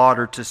are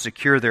slaughtered to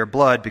secure their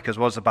blood, because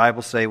what does the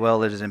Bible say?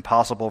 Well, it is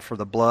impossible for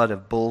the blood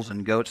of bulls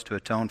and goats to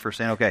atone for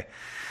sin. Okay.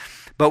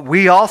 But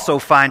we also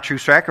find true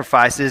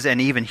sacrifices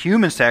and even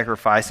human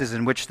sacrifices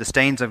in which the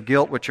stains of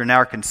guilt which are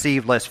now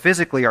conceived less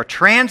physically are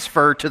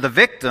transferred to the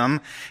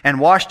victim and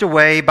washed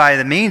away by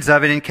the means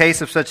of it. In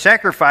case of such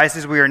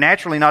sacrifices, we are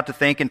naturally not to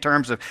think in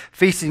terms of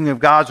feasting of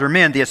gods or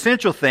men. The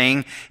essential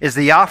thing is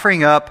the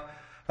offering up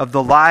of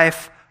the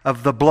life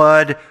of the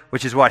blood,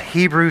 which is what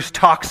Hebrews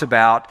talks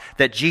about,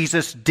 that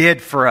Jesus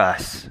did for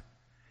us.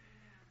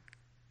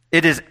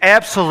 It is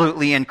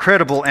absolutely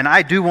incredible, and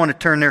I do want to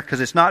turn there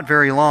because it's not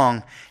very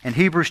long. In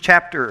Hebrews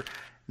chapter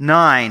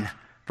 9,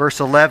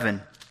 verse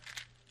 11.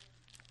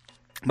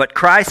 But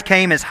Christ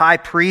came as high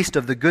priest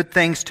of the good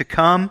things to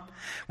come,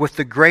 with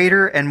the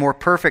greater and more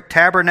perfect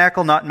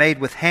tabernacle, not made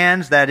with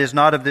hands, that is,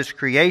 not of this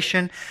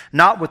creation,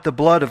 not with the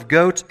blood of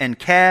goats and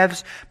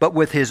calves, but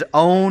with his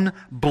own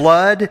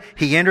blood.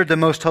 He entered the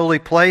most holy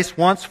place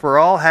once for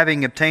all,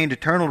 having obtained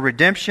eternal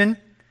redemption.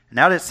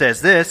 Now it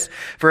says this,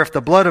 for if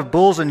the blood of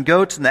bulls and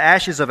goats and the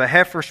ashes of a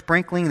heifer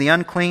sprinkling the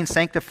unclean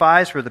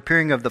sanctifies for the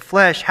appearing of the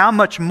flesh, how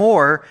much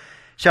more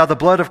shall the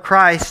blood of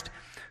Christ,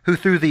 who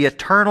through the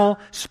eternal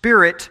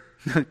Spirit,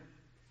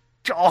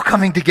 all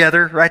coming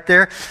together right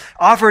there,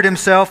 offered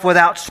himself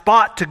without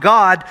spot to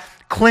God,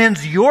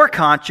 cleanse your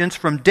conscience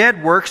from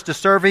dead works to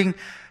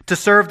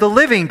serve the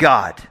living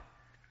God.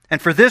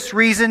 And for this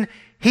reason,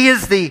 he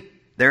is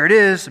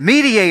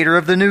mediator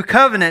of the new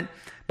covenant,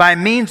 by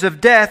means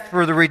of death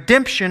for the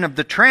redemption of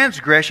the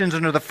transgressions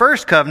under the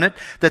first covenant,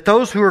 that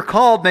those who are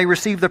called may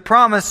receive the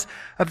promise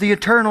of the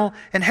eternal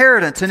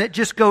inheritance. And it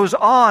just goes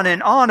on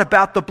and on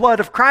about the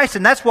blood of Christ.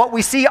 And that's what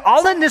we see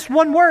all in this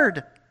one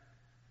word.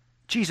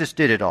 Jesus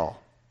did it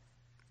all.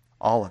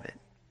 All of it.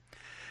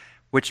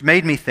 Which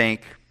made me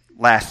think,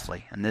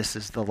 lastly, and this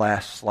is the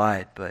last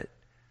slide, but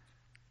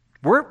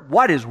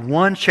what is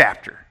one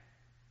chapter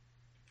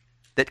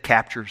that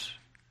captures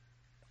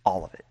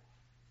all of it?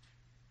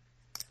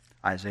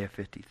 Isaiah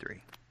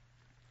 53.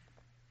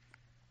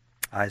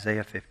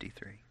 Isaiah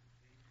 53.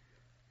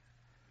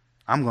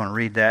 I'm going to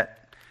read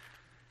that.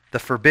 The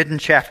forbidden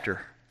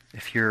chapter,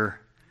 if you're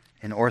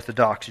an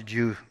Orthodox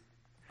Jew.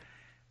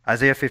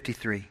 Isaiah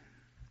 53.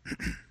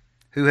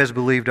 Who has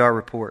believed our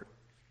report?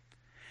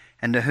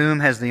 And to whom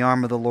has the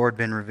arm of the Lord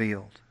been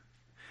revealed?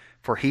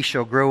 For he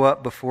shall grow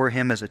up before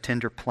him as a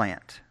tender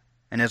plant,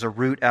 and as a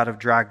root out of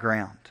dry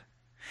ground.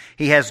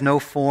 He has no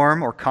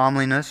form or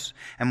comeliness,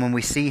 and when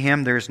we see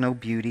him, there is no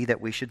beauty that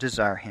we should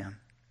desire him.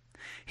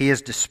 He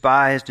is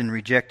despised and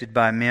rejected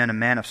by men, a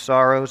man of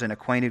sorrows and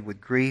acquainted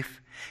with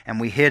grief, and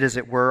we hid, as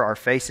it were, our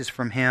faces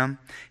from him.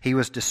 He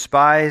was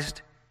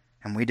despised,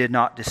 and we did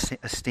not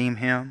esteem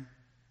him.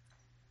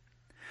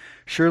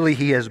 Surely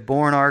he has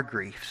borne our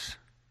griefs.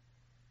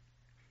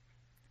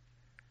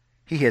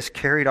 He has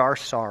carried our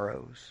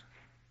sorrows.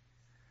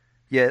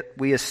 Yet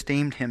we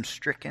esteemed him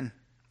stricken,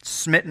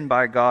 smitten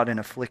by God, and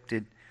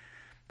afflicted.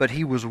 But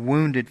he was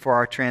wounded for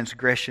our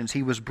transgressions.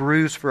 He was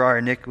bruised for our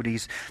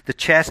iniquities. The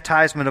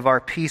chastisement of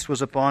our peace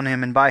was upon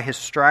him, and by his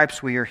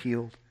stripes we are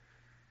healed.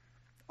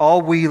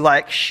 All we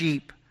like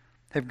sheep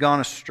have gone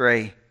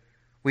astray.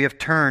 We have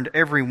turned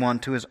everyone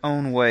to his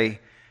own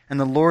way, and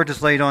the Lord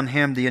has laid on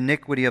him the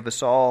iniquity of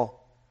us all.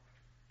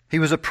 He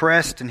was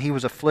oppressed and he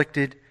was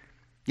afflicted,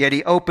 yet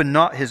he opened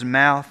not his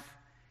mouth.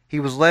 He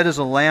was led as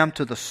a lamb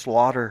to the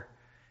slaughter,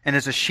 and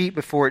as a sheep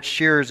before its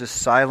shearers is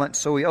silent,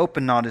 so he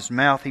opened not his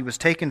mouth. He was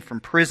taken from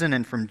prison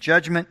and from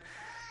judgment.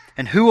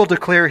 And who will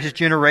declare his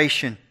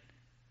generation?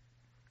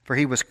 For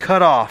he was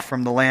cut off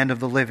from the land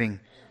of the living.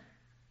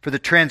 For the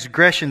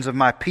transgressions of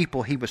my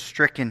people he was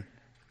stricken.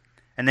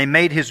 And they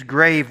made his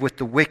grave with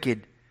the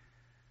wicked,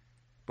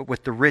 but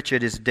with the rich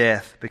at his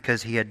death,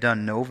 because he had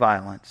done no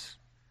violence,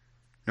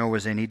 nor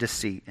was any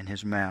deceit in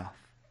his mouth.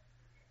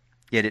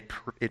 Yet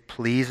it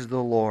pleased the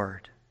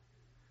Lord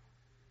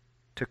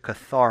to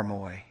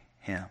katharmoi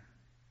him.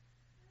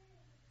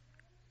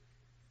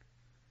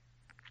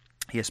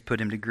 He has put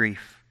him to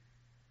grief.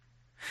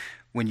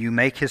 When you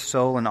make his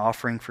soul an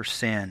offering for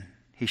sin,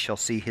 he shall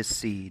see his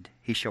seed.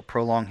 He shall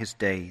prolong his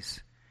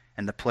days,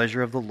 and the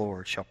pleasure of the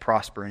Lord shall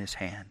prosper in his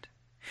hand.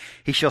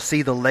 He shall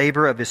see the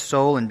labor of his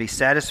soul and be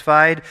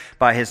satisfied.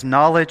 By his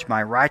knowledge,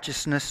 my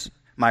righteous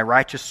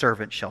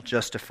servant shall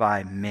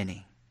justify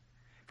many,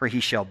 for he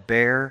shall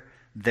bear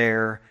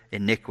their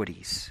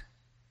iniquities.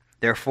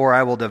 Therefore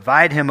I will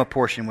divide him a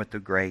portion with the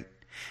great,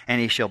 and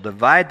he shall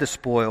divide the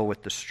spoil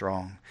with the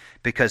strong,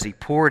 because he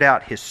poured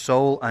out his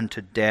soul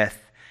unto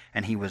death,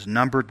 and he was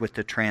numbered with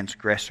the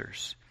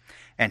transgressors.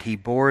 And he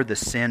bore the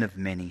sin of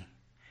many,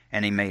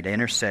 and he made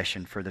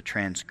intercession for the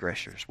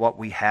transgressors. What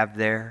we have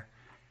there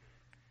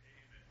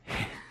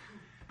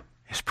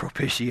is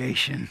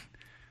propitiation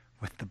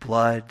with the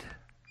blood,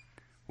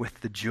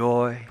 with the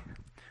joy.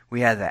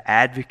 We have the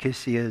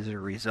advocacy as a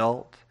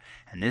result.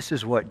 And this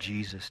is what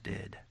Jesus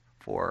did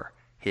for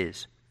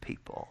his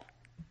people.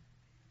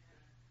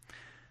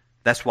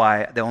 That's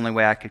why the only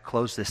way I could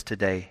close this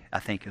today, I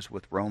think, is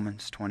with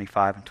Romans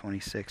 25 and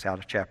 26 out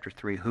of chapter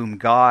 3. Whom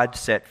God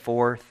set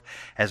forth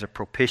as a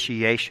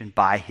propitiation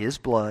by his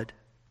blood,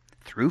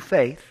 through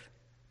faith,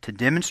 to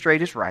demonstrate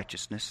his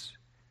righteousness,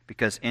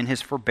 because in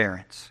his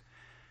forbearance,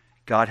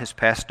 God has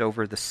passed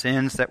over the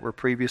sins that were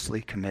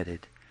previously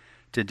committed,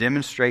 to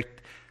demonstrate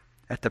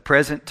at the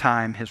present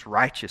time his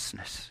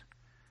righteousness,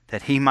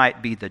 that he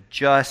might be the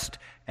just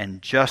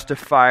and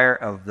justifier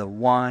of the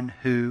one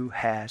who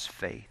has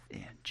faith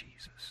in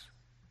Jesus.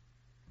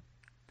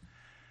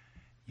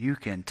 You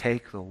can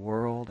take the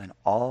world and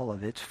all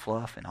of its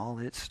fluff and all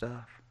its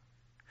stuff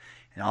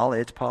and all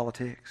its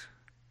politics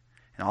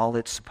and all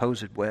its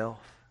supposed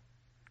wealth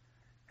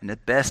and the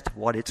best of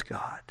what it's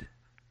got,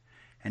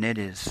 and it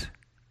is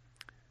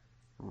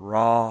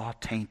raw,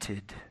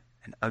 tainted,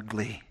 and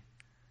ugly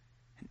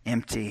and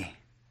empty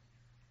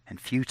and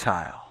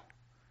futile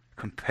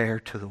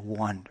compared to the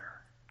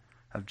wonder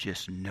of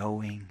just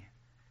knowing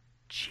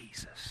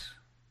Jesus.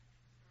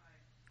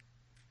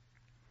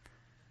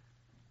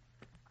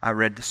 I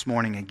read this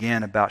morning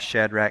again about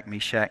Shadrach,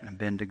 Meshach, and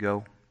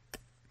Abednego,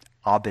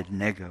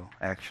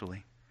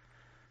 actually,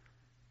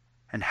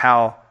 and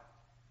how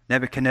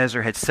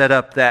Nebuchadnezzar had set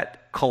up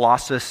that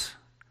colossus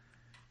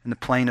in the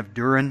plain of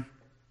Dura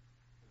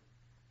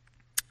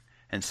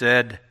and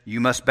said, you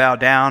must bow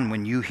down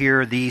when you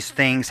hear these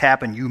things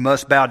happen. You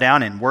must bow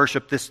down and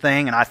worship this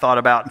thing. And I thought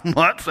about,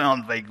 that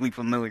sounds vaguely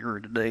familiar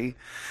today,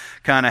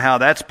 kind of how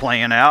that's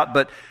playing out.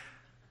 But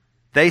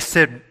they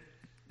said,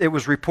 it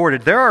was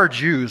reported, there are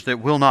Jews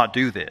that will not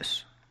do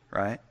this,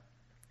 right?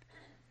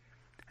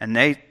 And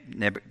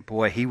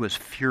he was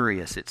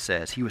furious, it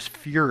says. He was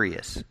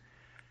furious.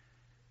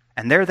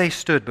 And there they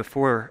stood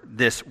before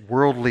this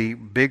worldly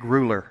big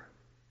ruler.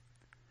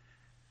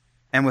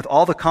 And with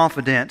all the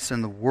confidence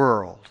in the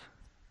world,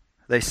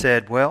 they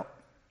said, well,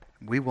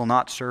 we will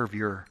not serve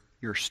your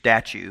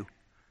statue,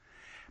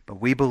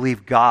 but we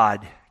believe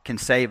God can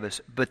save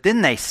us. But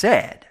then they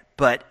said,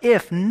 but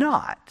if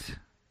not,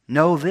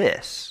 know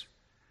this,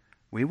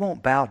 we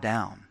won't bow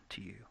down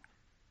to you.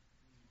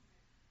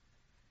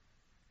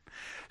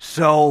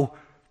 So,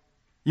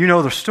 you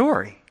know the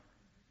story.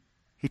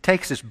 He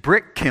takes this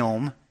brick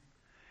kiln,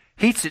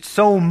 heats it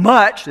so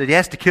much that he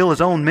has to kill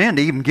his own men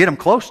to even get them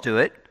close to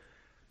it.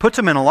 Puts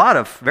them in a lot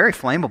of very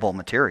flammable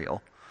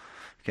material.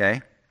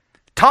 Okay?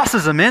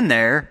 Tosses them in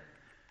there.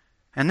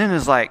 And then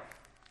is like...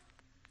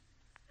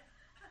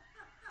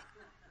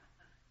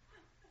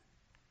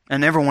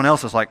 And everyone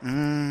else is like,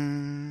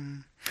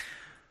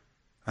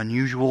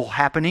 unusual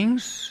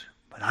happenings,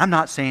 but I'm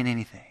not saying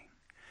anything.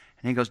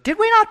 And he goes, did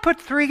we not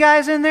put 3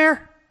 guys in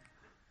there?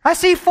 I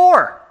see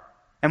 4.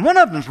 And one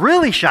of them's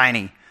really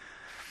shiny.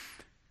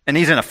 And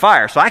he's in a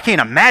fire, so I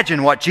can't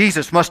imagine what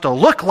Jesus must have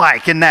looked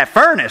like in that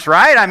furnace,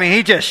 right? I mean,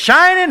 he's just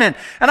shining, and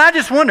I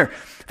just wonder,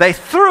 they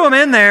threw him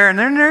in there, and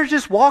then they're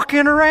just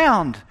walking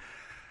around.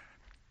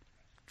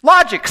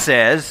 Logic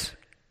says,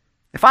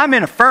 if I'm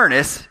in a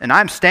furnace, and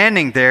I'm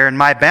standing there, and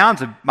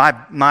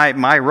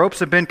my ropes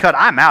have been cut,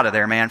 I'm out of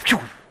there, man. Phew,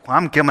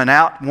 I'm coming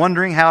out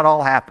wondering how it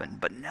all happened.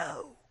 But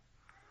no.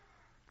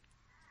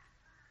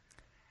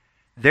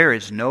 There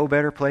is no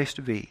better place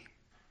to be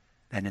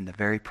than in the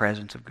very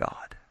presence of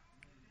God.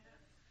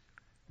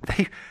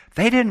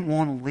 They didn't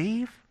want to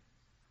leave.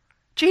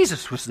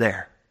 Jesus was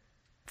there.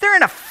 They're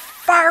in a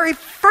fiery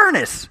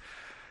furnace.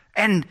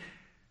 And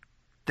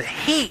the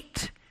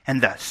heat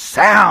and the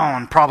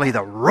sound, probably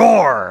the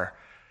roar.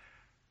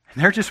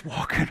 And they're just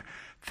walking.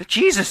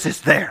 Jesus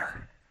is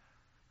there.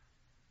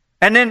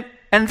 And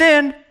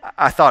then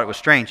I thought it was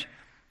strange.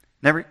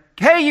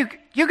 Hey,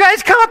 you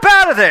guys come up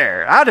out of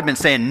there. I'd have been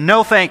saying,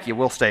 no thank you.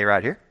 We'll stay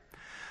right here.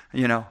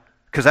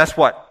 Because that's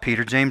what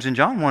Peter, James, and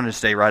John wanted to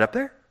stay right up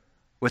there.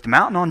 With the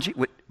mountain on,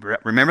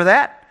 remember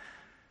that?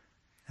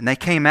 And they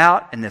came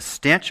out, and the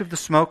stench of the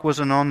smoke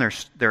wasn't on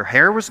their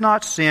hair was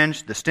not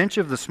singed. The stench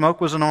of the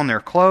smoke wasn't on their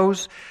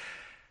clothes.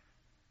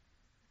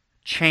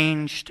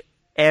 Changed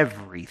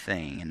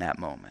everything in that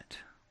moment.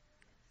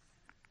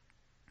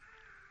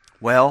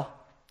 Well,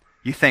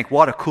 you think,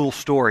 what a cool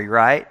story,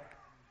 right?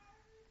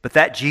 But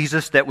that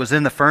Jesus that was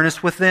in the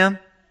furnace with them,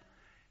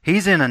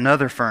 He's in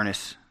another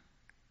furnace.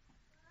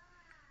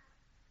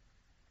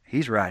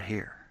 He's right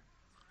here.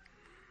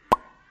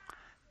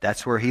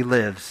 That's where He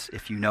lives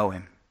if you know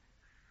Him.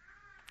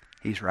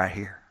 He's right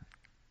here.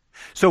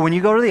 So when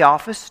you go to the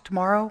office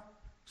tomorrow,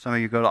 some of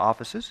you go to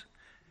offices,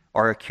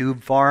 or a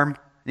cube farm.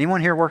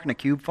 Anyone here working a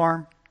cube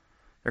farm?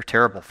 They're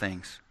terrible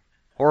things.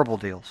 Horrible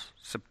deals.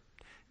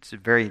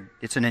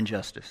 It's an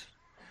injustice.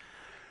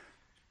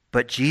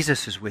 But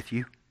Jesus is with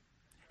you.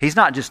 He's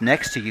not just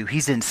next to you,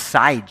 He's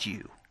inside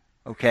you.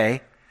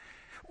 Okay?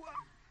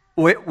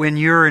 When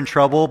you're in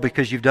trouble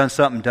because you've done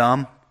something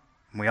dumb,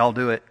 and we all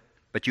do it,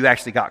 but you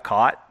actually got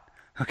caught,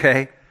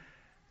 okay?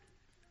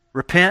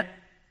 Repent,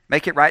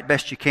 make it right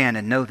best you can,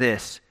 and know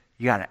this,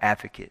 you got an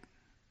advocate.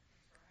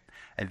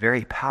 A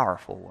very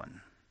powerful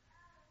one.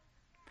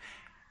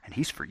 And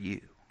He's for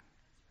you.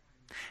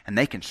 And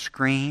they can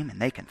scream, and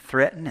they can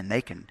threaten, and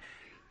they can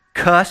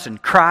cuss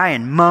and cry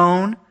and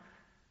moan,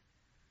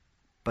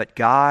 but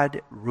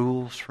God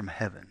rules from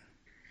heaven.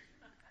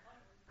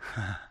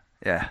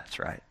 Yeah, that's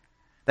right.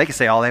 They can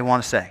say all they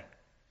want to say.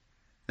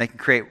 They can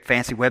create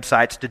fancy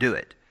websites to do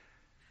it.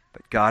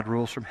 But God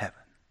rules from heaven.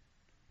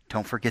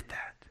 Don't forget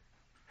that.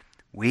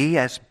 We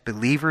as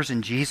believers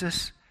in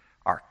Jesus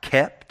are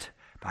kept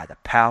by the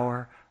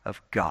power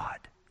of God.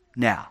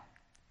 Now,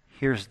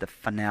 here's the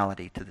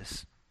finality to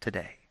this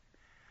today.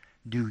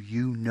 Do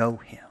you know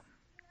Him?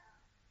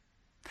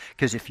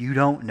 Because if you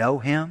don't know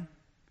Him,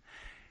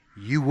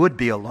 you would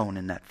be alone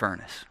in that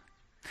furnace.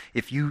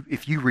 If you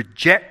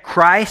reject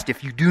Christ,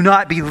 if you do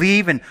not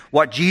believe in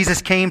what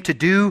Jesus came to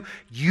do,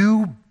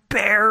 you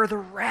bear the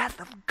wrath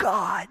of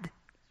God.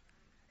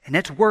 And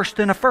it's worse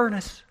than a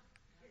furnace.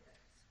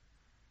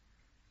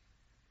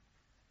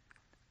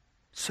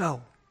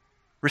 So,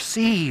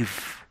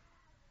 receive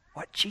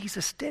what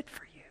Jesus did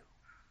for you.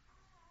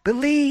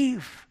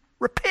 Believe.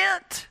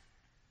 Repent.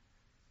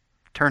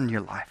 Turn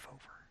your life over.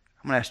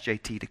 I'm going to ask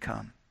JT to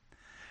come.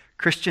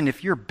 Christian,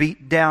 if you're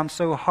beat down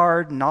so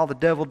hard and all the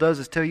devil does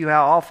is tell you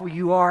how awful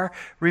you are,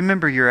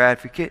 remember your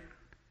advocate.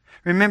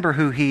 Remember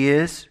who He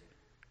is.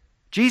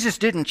 Jesus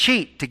didn't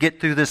cheat to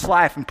get through this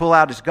life and pull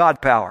out His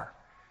God power.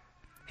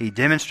 He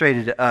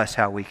demonstrated to us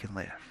how we can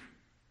live.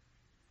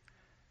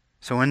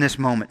 So in this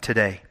moment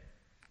today,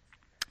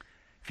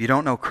 if you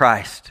don't know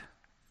Christ,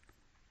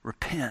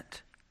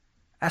 repent.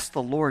 Ask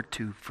the Lord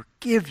to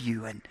forgive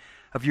you and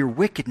of your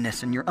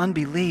wickedness and your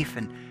unbelief,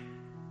 and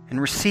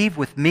receive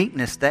with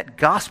meekness that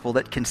gospel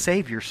that can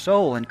save your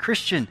soul. And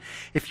Christian,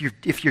 if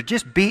you're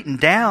just beaten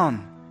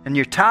down and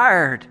you're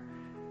tired,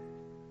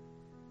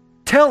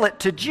 tell it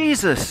to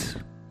Jesus.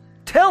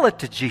 Tell it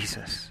to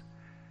Jesus.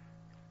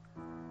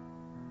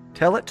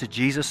 Tell it to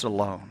Jesus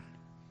alone.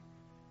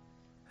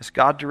 As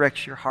God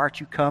directs your heart,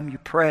 you come, you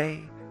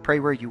pray. Pray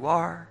where you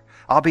are.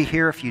 I'll be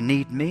here if you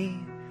need me.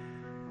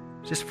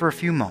 Just for a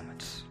few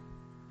moments.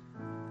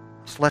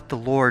 Just let the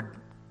Lord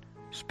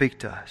speak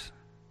to us.